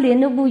结果脸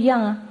都不一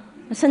样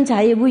身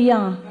材也不一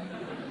样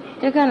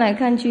就看来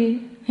看去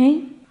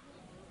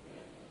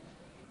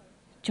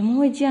怎么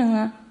会这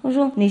样我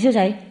说你是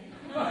谁？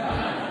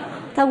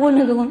他问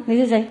那个公你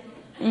是谁？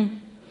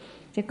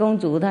这公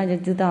主她就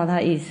知道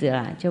他意思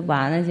了，就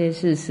把那些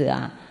事实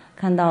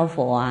看到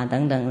佛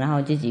等等，然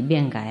后自己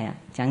变改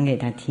讲给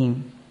他听。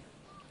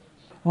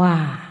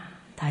哇，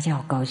他就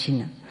好高兴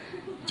了，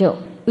就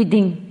一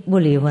定不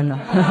离婚了。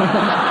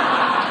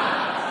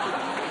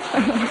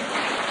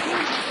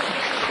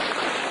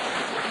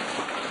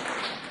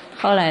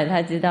后来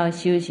他知道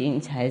修行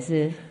才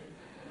是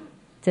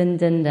真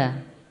正的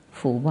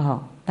福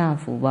报，大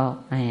福报，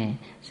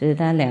所以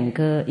他两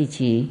个一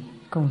起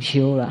共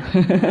修了。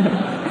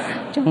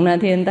从那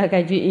天大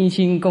概就一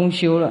心共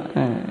修了，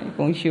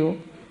共修，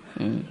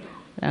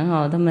然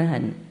后他们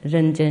很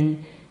认真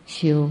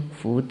修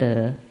福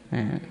德，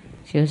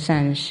修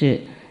善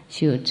事，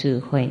修智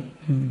慧，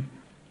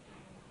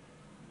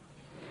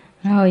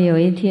然后有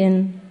一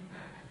天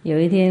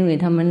因为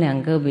他们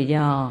两个比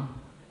较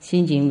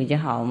心情比较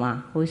好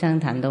嘛，互相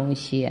谈东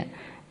西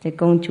这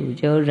公主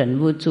就忍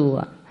不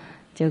住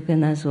就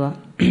跟他说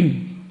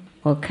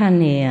我看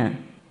你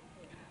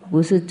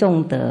不是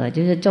重德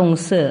就是重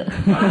色。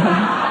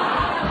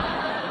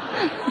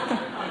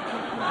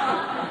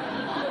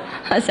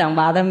他想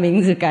把他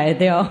名字改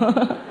掉。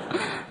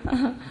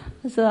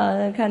他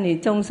说看你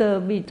重色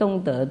比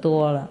重德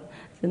多了，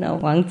真的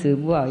王子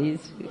不好意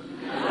思，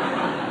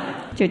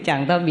就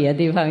讲到别的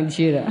地方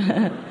去了。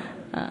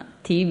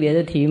提别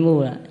的题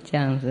目了，这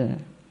样子。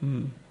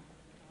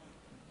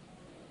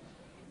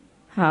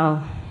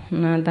好，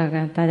那大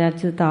概大家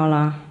知道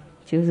了，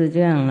就是这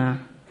样啦。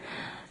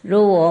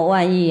如果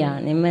万一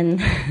你们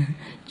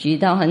娶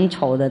到很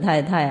丑的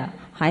太太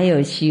还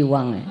有希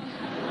望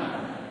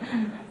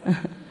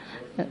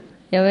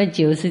要不要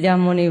求释迦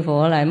牟尼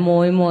佛来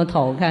摸一摸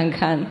头看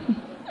看？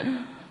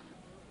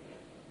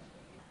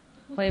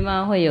会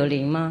吗？会有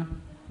灵吗？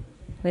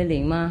会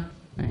灵吗？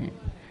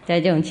在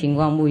这种情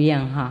况不一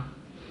样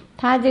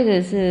他这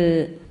个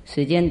是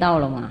时间到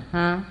了嘛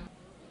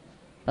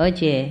而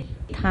且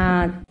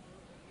他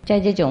在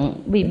这种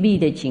未必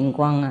的情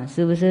况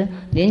是不是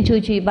连出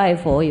去拜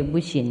佛也不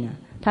行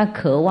他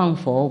渴望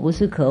佛，不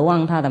是渴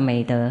望他的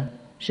美德，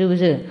是不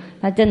是？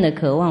他真的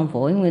渴望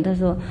佛，因为他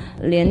说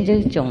连这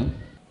种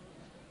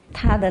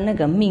他的那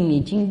个命已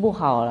经不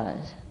好了，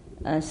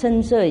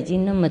身色已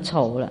经那么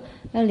丑了，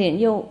那连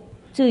又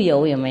自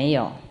由也没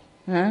有，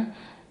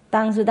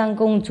当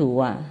公主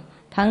啊，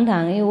堂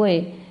堂一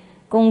位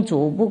公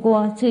主，不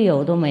过自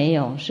由都没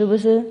有，是不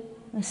是？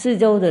四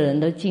周的人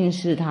都敬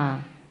视她，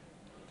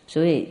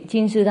所以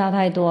敬视她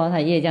太多，她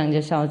业障就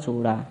烧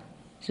足了，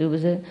是不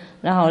是？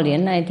然后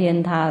连那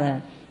天她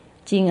的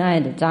敬爱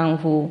的丈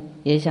夫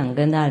也想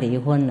跟她离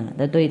婚了，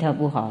他对她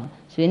不好，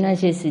所以那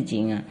些事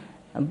情啊，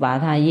把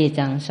她业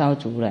障烧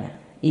足了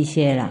一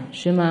些了，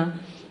是吗？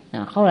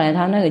后来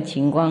她那个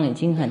情况已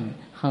经很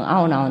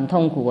懊恼、很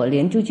痛苦了，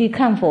连出去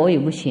看佛也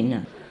不行了。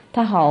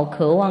她好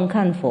渴望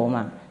看佛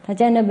嘛，她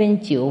在那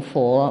边求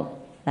佛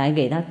来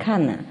给她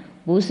看了，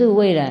不是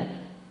为了。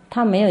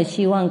他没有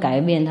希望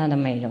改变他的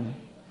美容，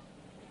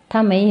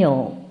他没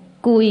有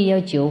故意要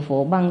求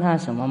佛帮他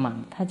什么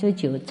忙，他就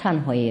求忏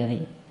悔而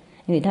已，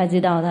因为他知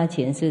道他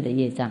前世的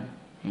业障，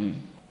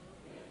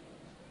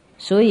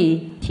所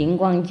以情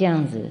况这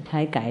样子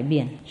才改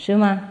变，是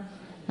吗？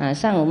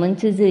像我们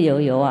自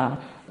由游啊，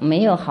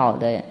没有好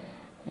的，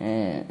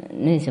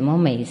那什么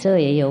美色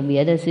也有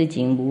别的事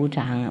情无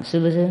常啊，是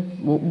不是？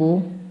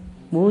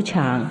无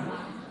常，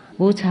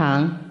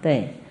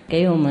对。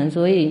给我们，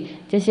所以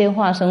这些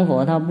化身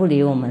佛他不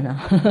理我们了，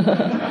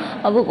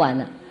他不管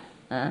了，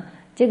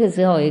这个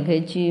时候也可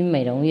以去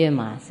美容院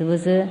嘛，是不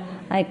是？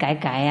爱改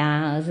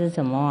啊，是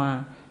什么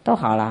啊，都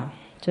好了。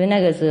所以那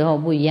个时候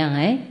不一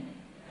样，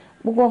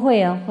不过会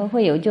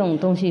有这种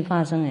东西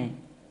发生，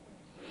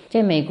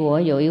在美国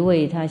有一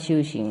位他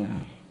修行啊，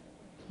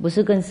不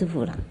是跟师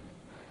父了，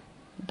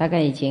大概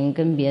以前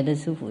跟别的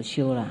师父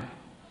修了，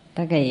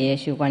大概也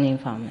修观音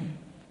法门。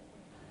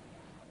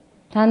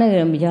他那个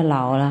人比较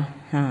老了。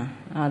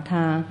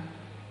他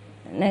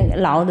那个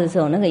老的时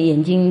候，那个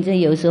眼睛这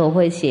有时候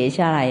会斜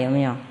下来，有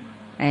没有？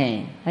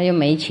他又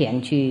没钱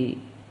去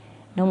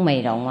弄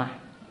美容啊。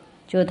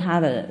就他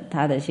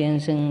的先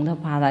生，他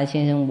怕他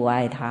先生不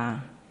爱他，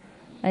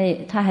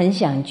他很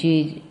想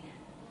去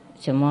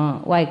什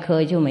么外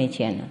科，就没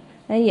钱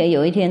了。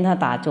有一天他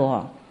打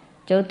坐，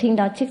就听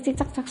到嘁嘁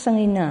喳喳声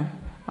音啊，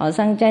好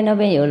像在那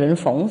边有人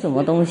缝什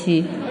么东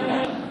西。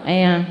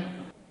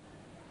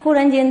忽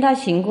然间他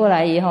醒过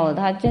来以后，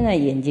他真的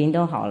眼睛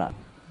都好了，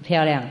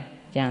漂亮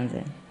这样子，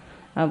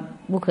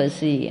不可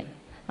思议。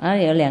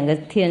有2个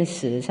天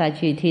使下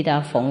去替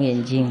他缝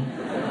眼睛。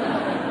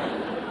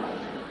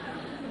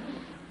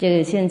这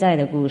个现在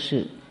的故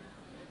事，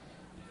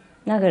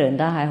那个人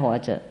他还活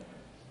着，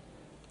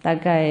大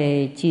概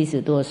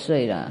70多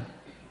岁了。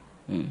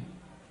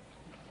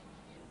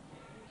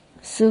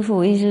师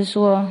父意思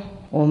说，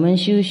我们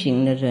修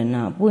行的人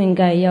啊，不应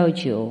该要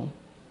求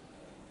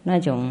那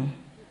种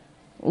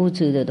物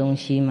质的东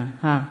西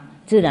嘛，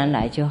自然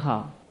来就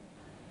好，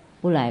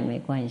不来没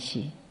关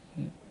系。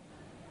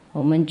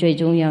我们最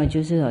重要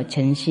就是有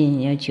诚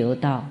心，要求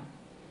道，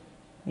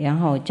然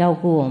后照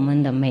顾我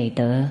们的美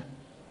德，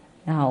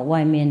然后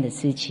外面的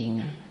事情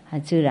啊，它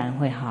自然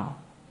会好。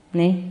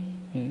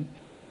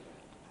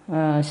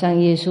像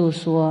耶稣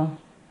说，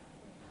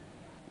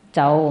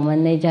找我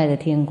们内在的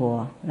天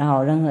国，然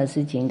后任何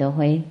事情都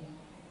会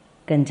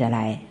跟着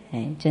来。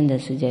真的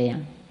是这样。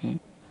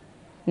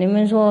你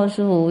们说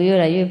师父越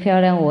来越漂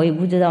亮，我也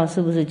不知道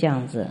是不是这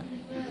样子，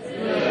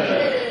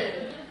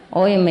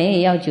我也没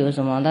有要求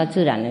什么，它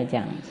自然的这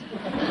样子。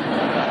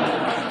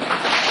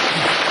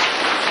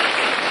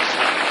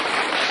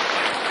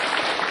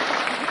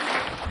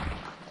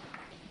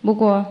不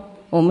过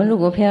我们如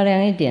果漂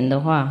亮一点的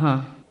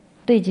话，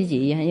对自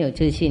己也很有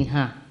自信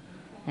哈。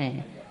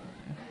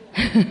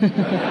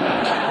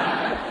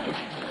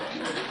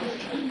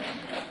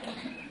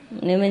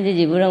你们自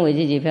己不认为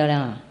自己漂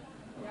亮啊？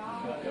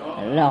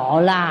有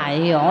啦，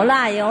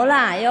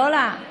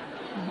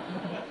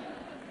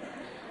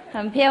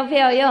很漂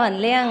漂又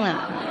很亮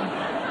了。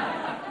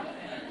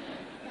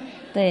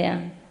对呀，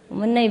我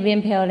们那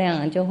边漂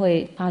亮就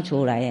会发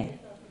出来，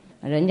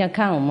人家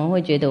看我们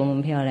会觉得我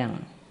们漂亮。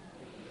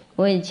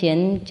我以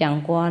前讲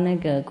过那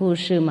个故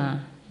事嘛，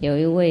有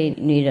一位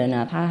女人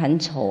啊，她很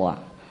丑啊，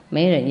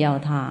没人要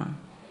她，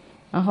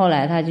然后后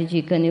来她就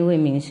去跟一位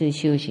名士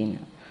修行了。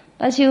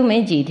她修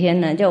没几天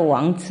呢，叫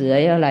王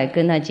子要来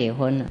跟她结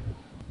婚了。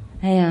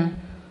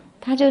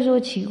他就说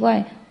奇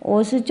怪，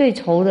我是最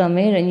丑的，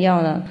没人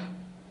要了。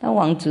那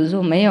王子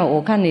说没有，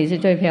我看你是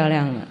最漂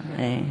亮的。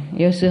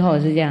有时候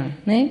是这样，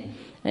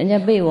人家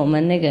被我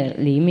们那个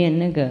里面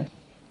那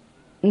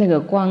个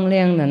光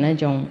亮的那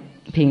种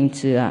品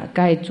质啊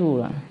盖住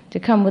了，就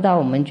看不到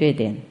我们缺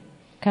点，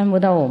看不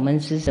到我们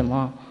是什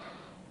么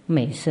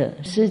美色，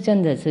是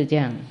真的是这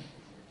样。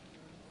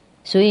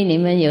所以你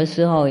们有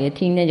时候也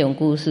听那种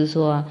故事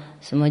说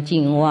什么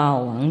青蛙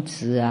王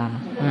子啊，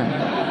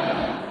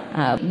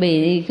被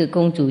一个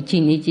公主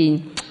亲一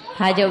亲，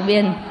他就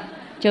变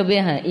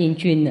很英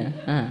俊了，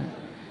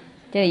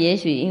这也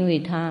许因为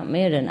他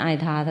没有人爱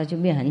他，他就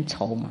变很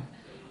丑嘛，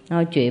然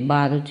后嘴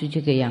巴都就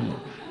这个样子。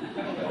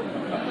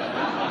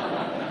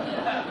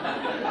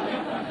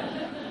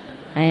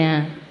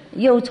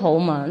又丑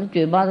嘛，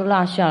嘴巴都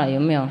落下了，有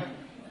没有？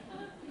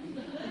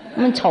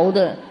那么丑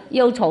的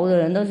又丑的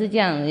人都是这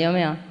样，有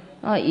没有？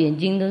啊，眼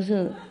睛都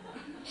是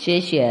斜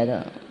斜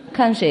的，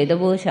看谁都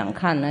不想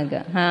看那个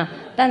哈。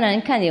当然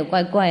看也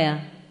怪怪啊，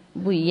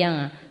不一样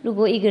啊。如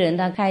果一个人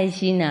他开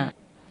心啊，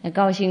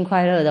高兴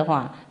快乐的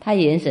话，他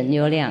眼神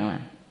就亮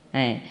了。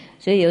哎，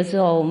所以有时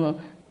候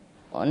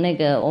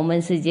我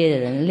们世界的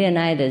人恋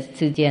爱的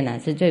之间呢，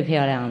是最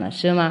漂亮的，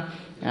是吗？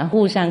啊，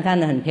互相看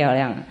得很漂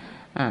亮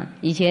啊。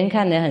以前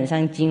看得很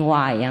像青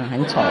蛙一样，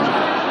很丑。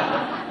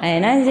哎，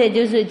那些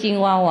就是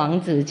青蛙王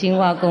子、青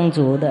蛙公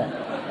主的，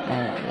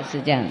哎，是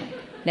这样，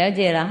了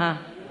解了哈。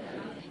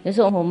有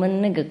时候我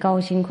们那个高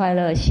兴快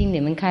乐，心里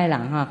面开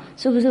朗哈，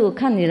是不是我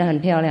看起来很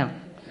漂亮？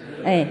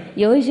哎，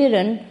有一些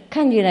人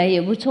看起来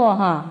也不错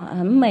哈，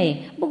很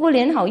美，不过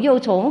脸好又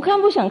丑，我看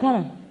不想看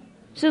了，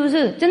是不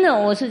是？真的，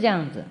我是这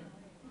样子。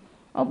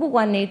哦，不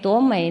管你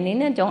多美，你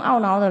那种懊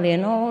恼的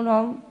脸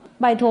哦，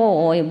拜托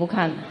我也不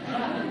看。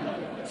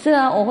是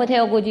啊，我会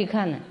跳过去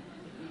看的，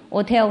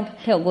我跳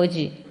过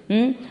去。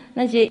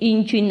那些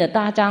英俊的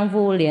大丈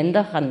夫脸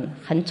都很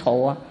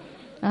丑啊，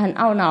很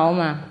懊恼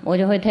嘛，我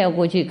就会跳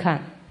过去看。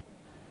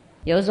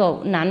有时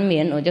候难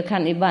免我就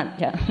看一半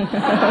这样。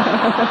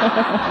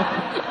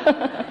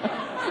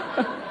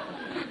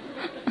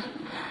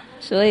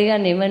所以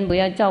看你们不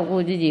要照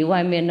顾自己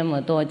外面那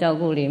么多，照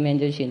顾里面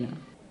就行了。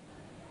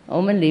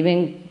我们里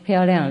面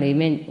漂亮，里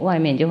面外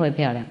面就会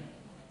漂亮。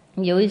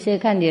有一些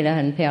看起来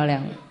很漂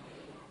亮，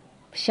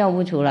笑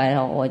不出来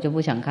了，我就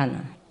不想看了。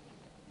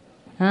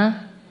啊，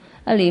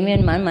那里面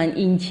满满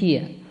阴气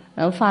啊，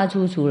然后发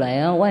出来，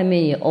然后外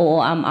面也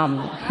暗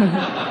的。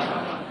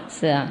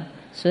是啊，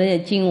所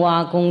以青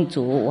蛙公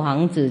主、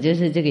王子就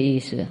是这个意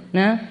思。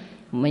那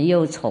我们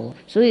又丑，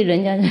所以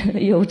人家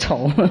又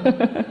丑，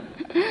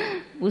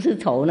不是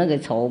丑那个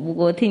丑，不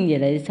过听起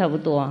来差不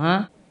多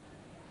啊。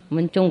我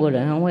们中国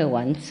人很会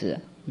玩词，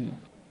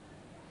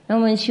那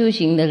我们修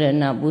行的人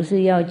呢，不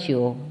是要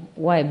求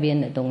外边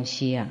的东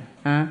西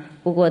啊，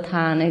不过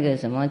他那个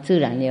什么自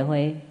然也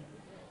会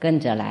跟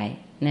着来。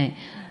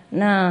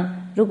那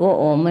如果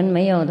我们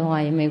没有的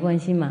话也没关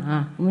系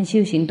嘛我们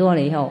修行多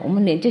了以后，我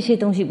们连这些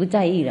东西不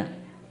在意了，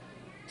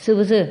是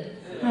不是？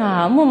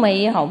啊，不美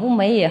也好，不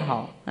美也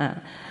好啊。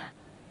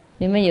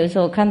你们有时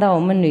候看到我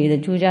们女的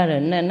出家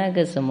人那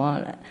个什么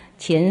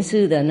前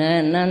世的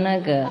那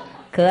个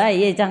可爱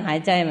业障还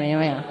在没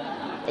有？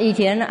以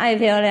前爱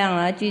漂亮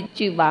啊，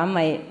就把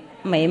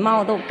美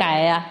貌都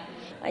改啊，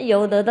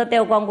有的都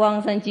掉光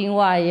光，像青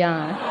蛙一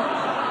样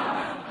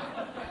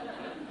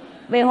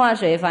被化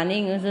水反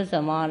应是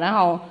什么？然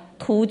后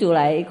凸出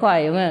来一块，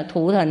有没有？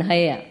涂得很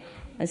黑啊，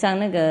像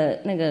那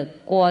个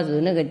锅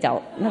子那个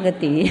角那个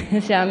底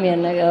下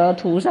面那个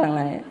涂上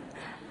来，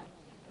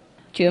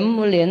全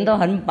部脸都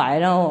很白，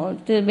然后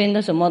这边都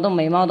什么都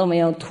眉毛都没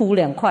有，凸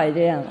2块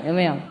这样，有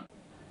没有？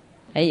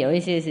哎，有一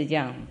些是这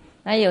样，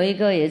那有一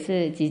个也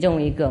是其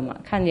中一个嘛，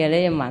看起来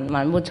也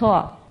蛮不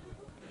错。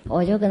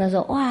我就跟他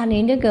说：“哇，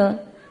你那个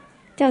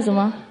叫什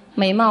么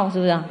眉毛是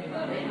不是？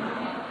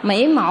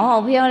眉毛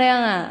好漂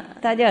亮啊！”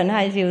他就很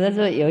害羞，他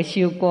说有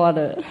修过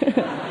的。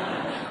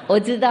我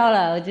知道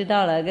了，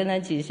跟他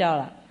取笑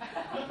了。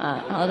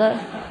好的。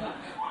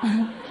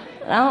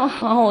然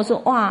后我说：“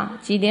哇，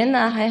几年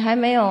了还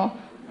没有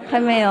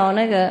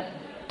那个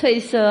褪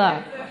色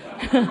啊？”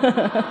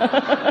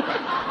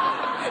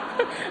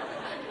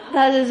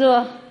他是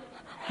说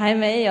还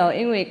没有，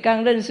因为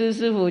刚认识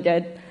师父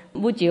才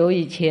不久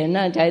以前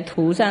呢才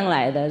涂上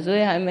来的，所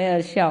以还没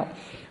有效。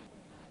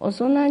我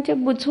说那就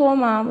不错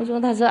嘛。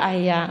他说哎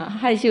呀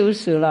害羞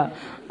死了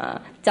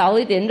早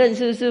一点认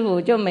识师父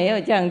就没有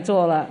这样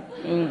做了。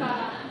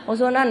我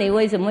说那你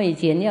为什么以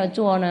前要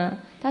做呢？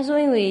他说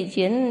因为以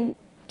前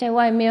在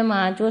外面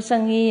嘛做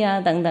生意啊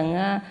等等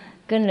啊，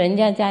跟人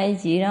家在一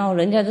起，然后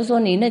人家就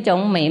说你那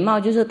种美貌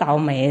就是倒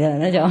霉的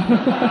那种。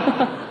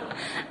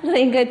那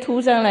应该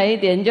涂上来一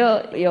点，就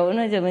有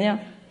那怎么样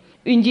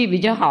运气比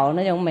较好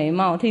那种美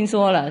貌。听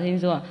说了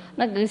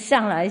那个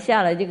下来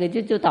这个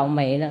就倒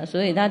霉了，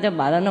所以他就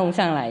把它弄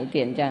上来一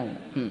点这样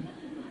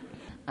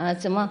的。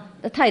什么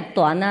太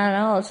短啊，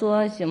然后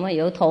说什么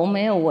有头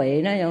没有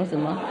尾那种什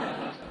么，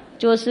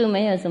做事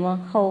没有什么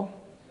后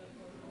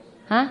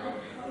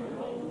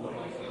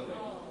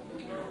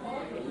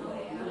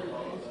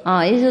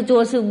意思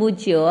做事不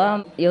久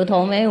啊，有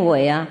头没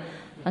尾啊。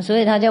所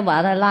以他就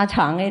把它拉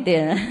长一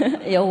点，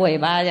有尾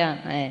巴这样，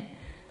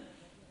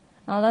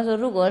然后他说，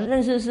如果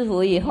认识师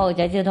父以后，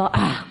才知道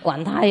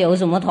管他有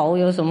什么头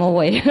有什么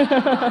尾，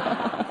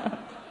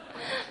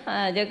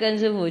就跟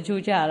师父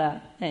出家了。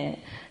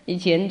以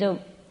前就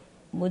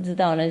不知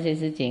道那些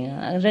事情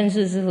认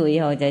识师父以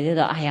后才知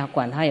道，哎呀，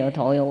管他有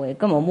头有尾，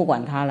根本不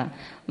管他了，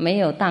没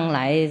有当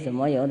来什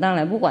么有当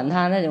来，不管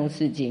他那种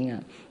事情啊。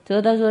所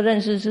以他说认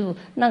识师父，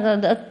那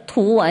个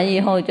涂完以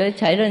后就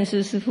才认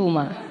识师父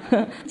嘛，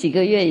几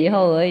个月以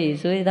后而已，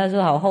所以他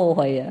说好后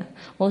悔啊。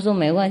我说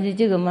没关系，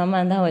这个慢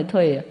慢他会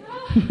退啊。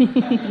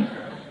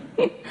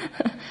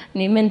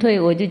你们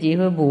退我自己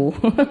会补。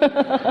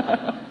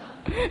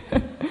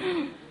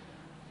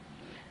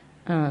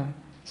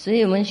所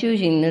以我们修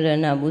行的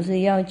人啊，不是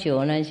要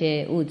求那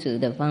些物质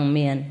的方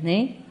面，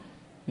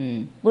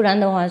不然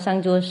的话上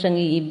做生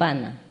意一半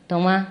啊，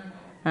懂吗？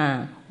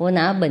我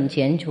拿本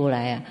钱出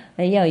来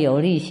啊，要有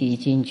利息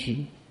进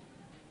去，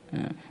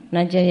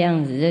那这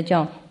样子就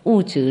叫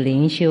物质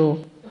灵修，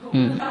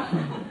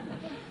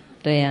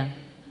对呀，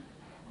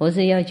或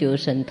是要求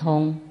神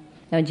通，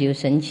要求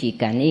神奇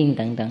感应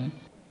等等。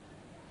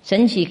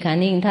神奇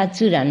感应它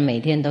自然每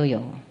天都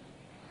有，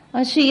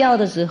需要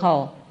的时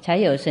候才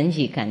有神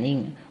奇感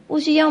应，不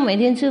需要每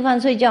天吃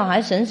饭睡觉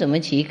还神什么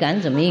奇感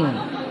怎么应？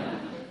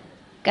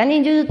感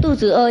应就是肚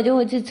子饿就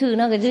会去吃，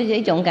那个就是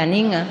一种感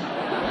应啊。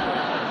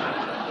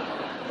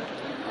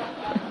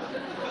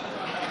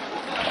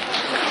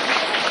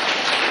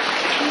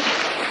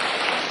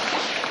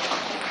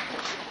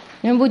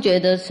你们不觉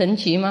得神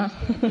奇吗？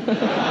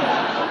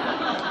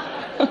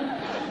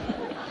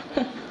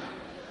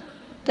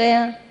对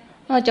呀，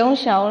从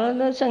小了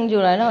都生出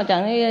来，然后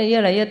长得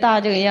越来越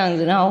大这个样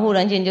子，然后忽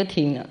然间就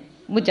停了，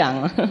不长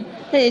了，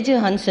这也就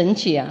很神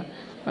奇啊。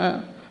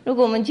如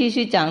果我们继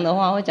续讲的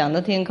话，会讲到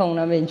天空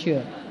那边去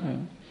了。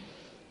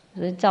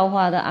所以造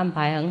化的安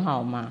排很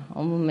好嘛，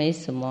我们没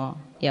什么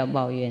要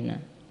抱怨啊。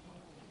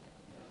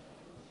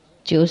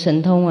求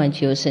神通啊，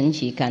求神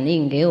奇感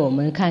应给我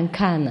们看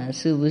看啊，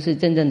是不是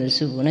真正的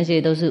师父？那些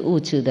都是物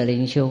质的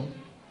灵修，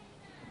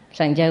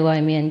想在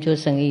外面做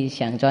生意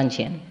想赚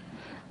钱，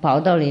跑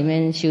到里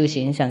面修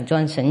行想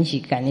赚神奇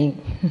感应，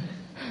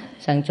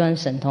想赚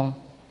神通。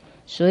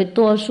所以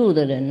多数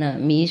的人呢，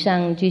迷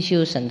上去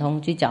修神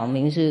通，去找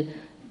名师，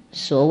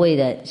所谓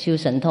的修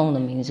神通的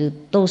名师，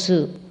都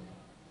是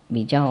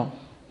比较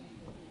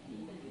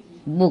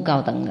不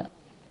高等的。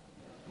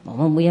我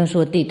们不要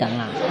说低等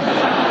啦。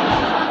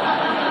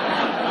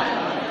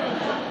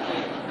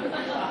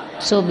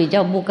说比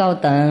较不高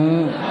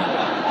等，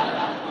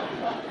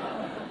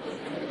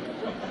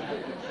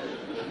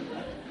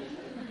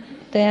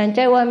对啊，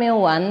在外面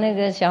玩那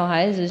个小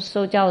孩子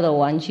受教的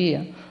玩具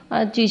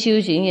去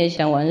修行也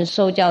想玩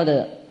受教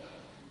的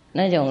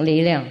那种力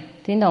量，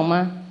听懂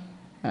吗？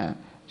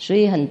所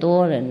以很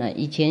多人呢，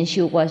以前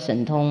修过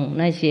神通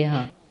那些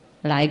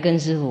来跟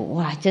师父，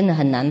哇，真的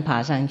很难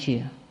爬上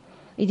去，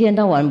一天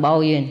到晚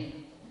抱怨，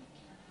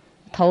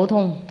头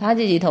痛，他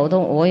自己头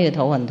痛，我也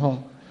头很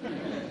痛。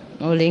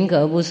我宁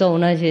可不收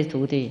那些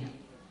徒弟，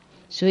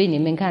所以你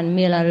们看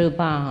灭拉日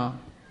巴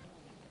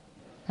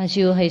他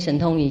修黑神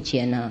通以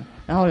前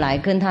然后来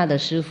跟他的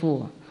师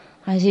父，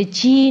还是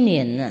7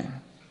年呢，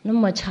那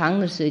么长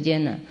的时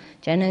间呢，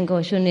才能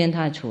够训练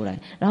他出来，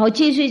然后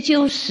继续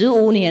修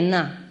15年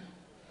呢，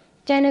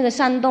在那个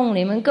山洞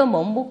里面根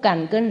本不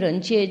敢跟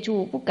人接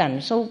触，不敢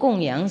收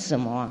供养什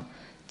么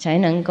才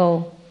能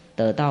够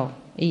得到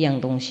一样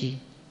东西，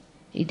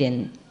一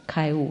点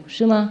开悟，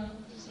是吗？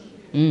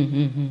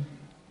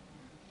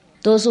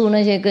多数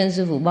那些跟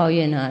师父抱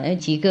怨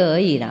几个而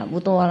已啦，不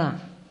多啦，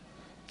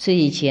是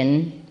以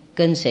前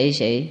跟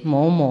谁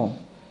某某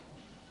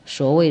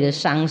所谓的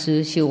上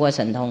师修过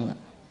神通了，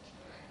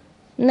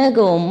那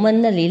个我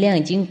们的力量已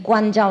经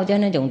关照在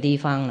那种地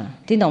方了，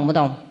听懂不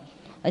懂？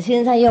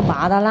现在要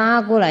把它拉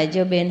过来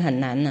这边很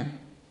难了，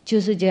就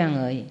是这样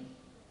而已，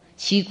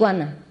习惯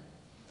了，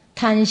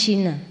贪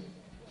心了，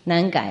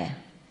难改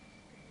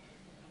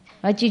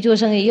去做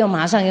生意又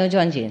马上要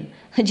赚钱，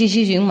去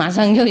修行马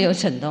上又有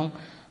神通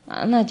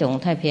那种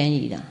太便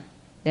宜了，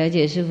了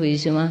解师父意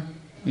思吗？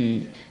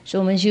所以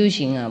我们修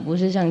行不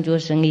是像做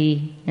生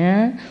意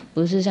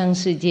不是像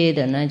世界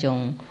的那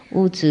种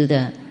物质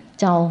的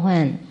召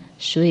唤，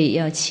所以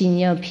要轻，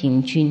要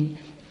平均，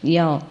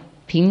要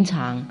平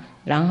常，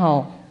然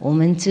后我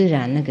们自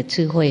然那个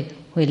智慧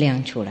会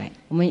亮出来。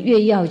我们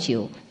越要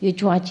求越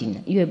抓紧，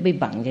越被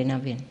绑在那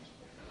边，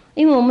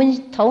因为我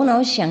们头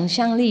脑想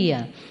象力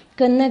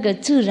跟那个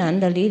自然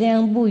的力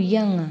量不一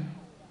样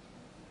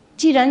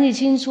既然已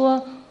经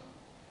说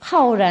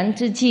浩然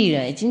之气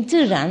了，已经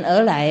自然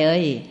而来而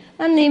已，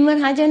那你们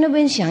还在那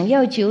边想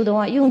要求的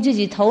话，用自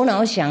己头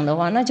脑想的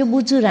话，那就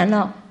不自然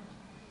了，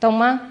懂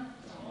吗？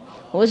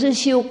我是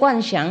修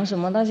观想什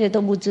么那些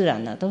都不自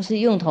然的，都是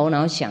用头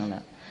脑想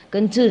的，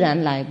跟自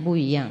然来不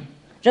一样。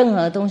任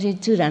何东西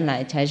自然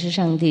来才是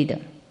上帝的，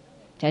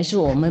才是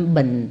我们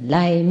本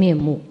来面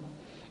目，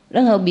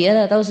任何别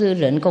的都是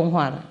人工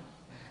化的，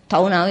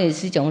头脑也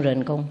是一种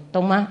人工，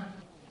懂吗？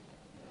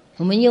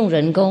我们用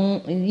人工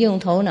用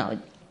头脑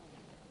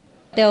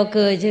雕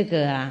刻这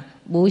个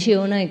不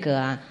修那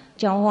个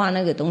教化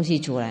那个东西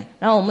出来，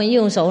然后我们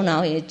用手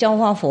脑也教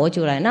化佛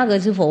出来，那个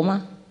是佛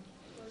吗？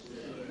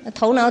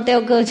头脑雕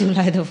刻出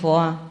来的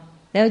佛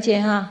了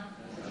解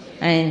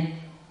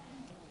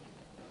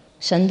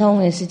神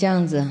通也是这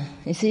样子，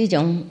也是一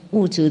种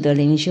物质的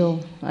灵修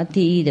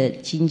地狱的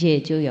境界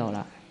就有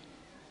了。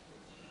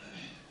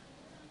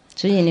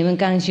所以你们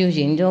刚修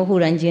行就忽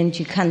然间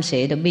去看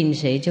谁的病，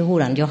谁就忽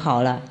然就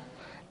好了，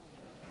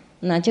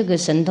那这个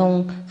神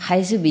通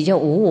还是比较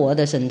无我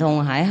的神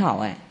通，还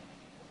好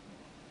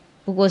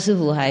不过师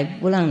父还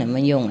不让你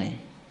们用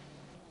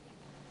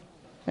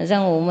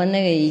像我们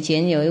那个以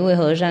前有一位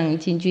和尚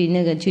进去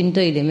那个军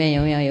队里面，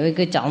有没有？有一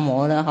个着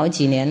魔了好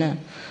几年了，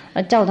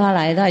叫他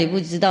来，他也不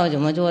知道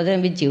怎么做，在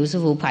那边九师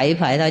傅排一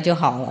排他就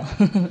好了。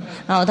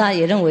然后他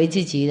也认为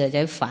自己的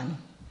在烦，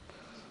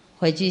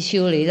回去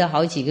修理了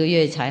好几个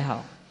月才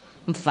好，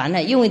很烦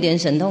了，用一点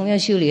神通要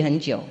修理很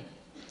久。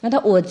那他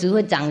我执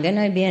会长在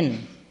那边，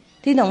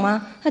听懂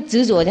吗？他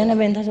执着在那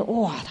边，他说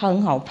哇，他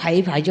很好，排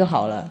一排就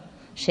好了，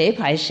谁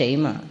排谁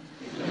嘛。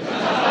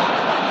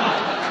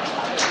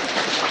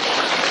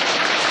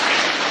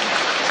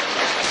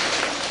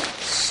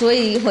所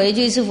以回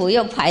去师傅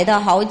要排到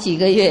好几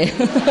个月，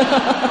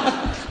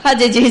他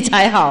自己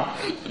才好。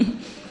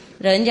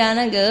人家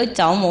那个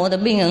着魔的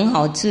病很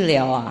好治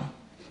疗啊，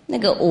那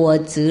个我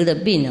执的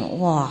病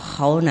哇，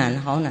好难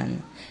好难，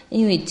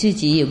因为自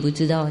己也不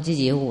知道自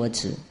己有我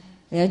执，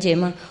了解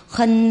吗？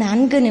很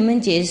难跟你们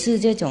解释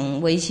这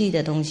种维系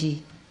的东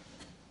西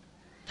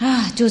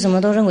啊，做什么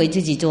都认为自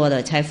己做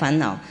的才烦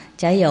恼，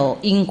才有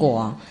因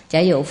果，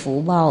才有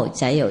福报，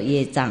才有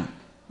业障。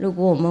如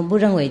果我们不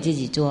认为自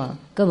己做，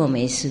根本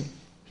没事，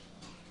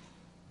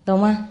懂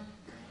吗？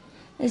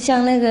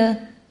像那个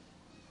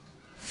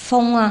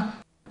风啊，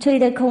吹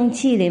在空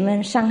气里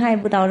面，伤害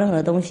不到任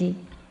何东西，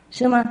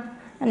是吗？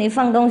那你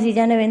放东西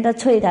在那边，它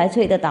吹才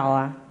吹得倒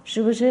啊，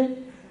是不是？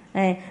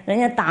哎，人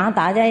家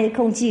打在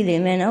空气里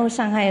面，然后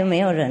伤害又没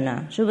有人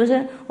啊，是不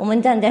是？我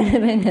们站在那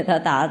边给他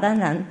打，当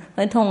然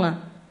会痛啊，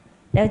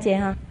了解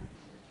哈？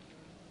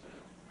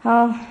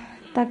好，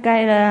大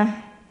概了。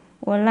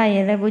我赖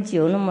也赖不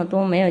久，那么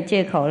多没有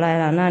借口赖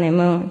了，那你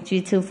们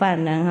去吃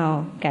饭，然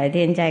后改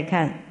天再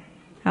看，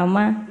好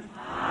吗？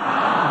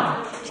好，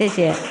谢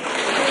谢。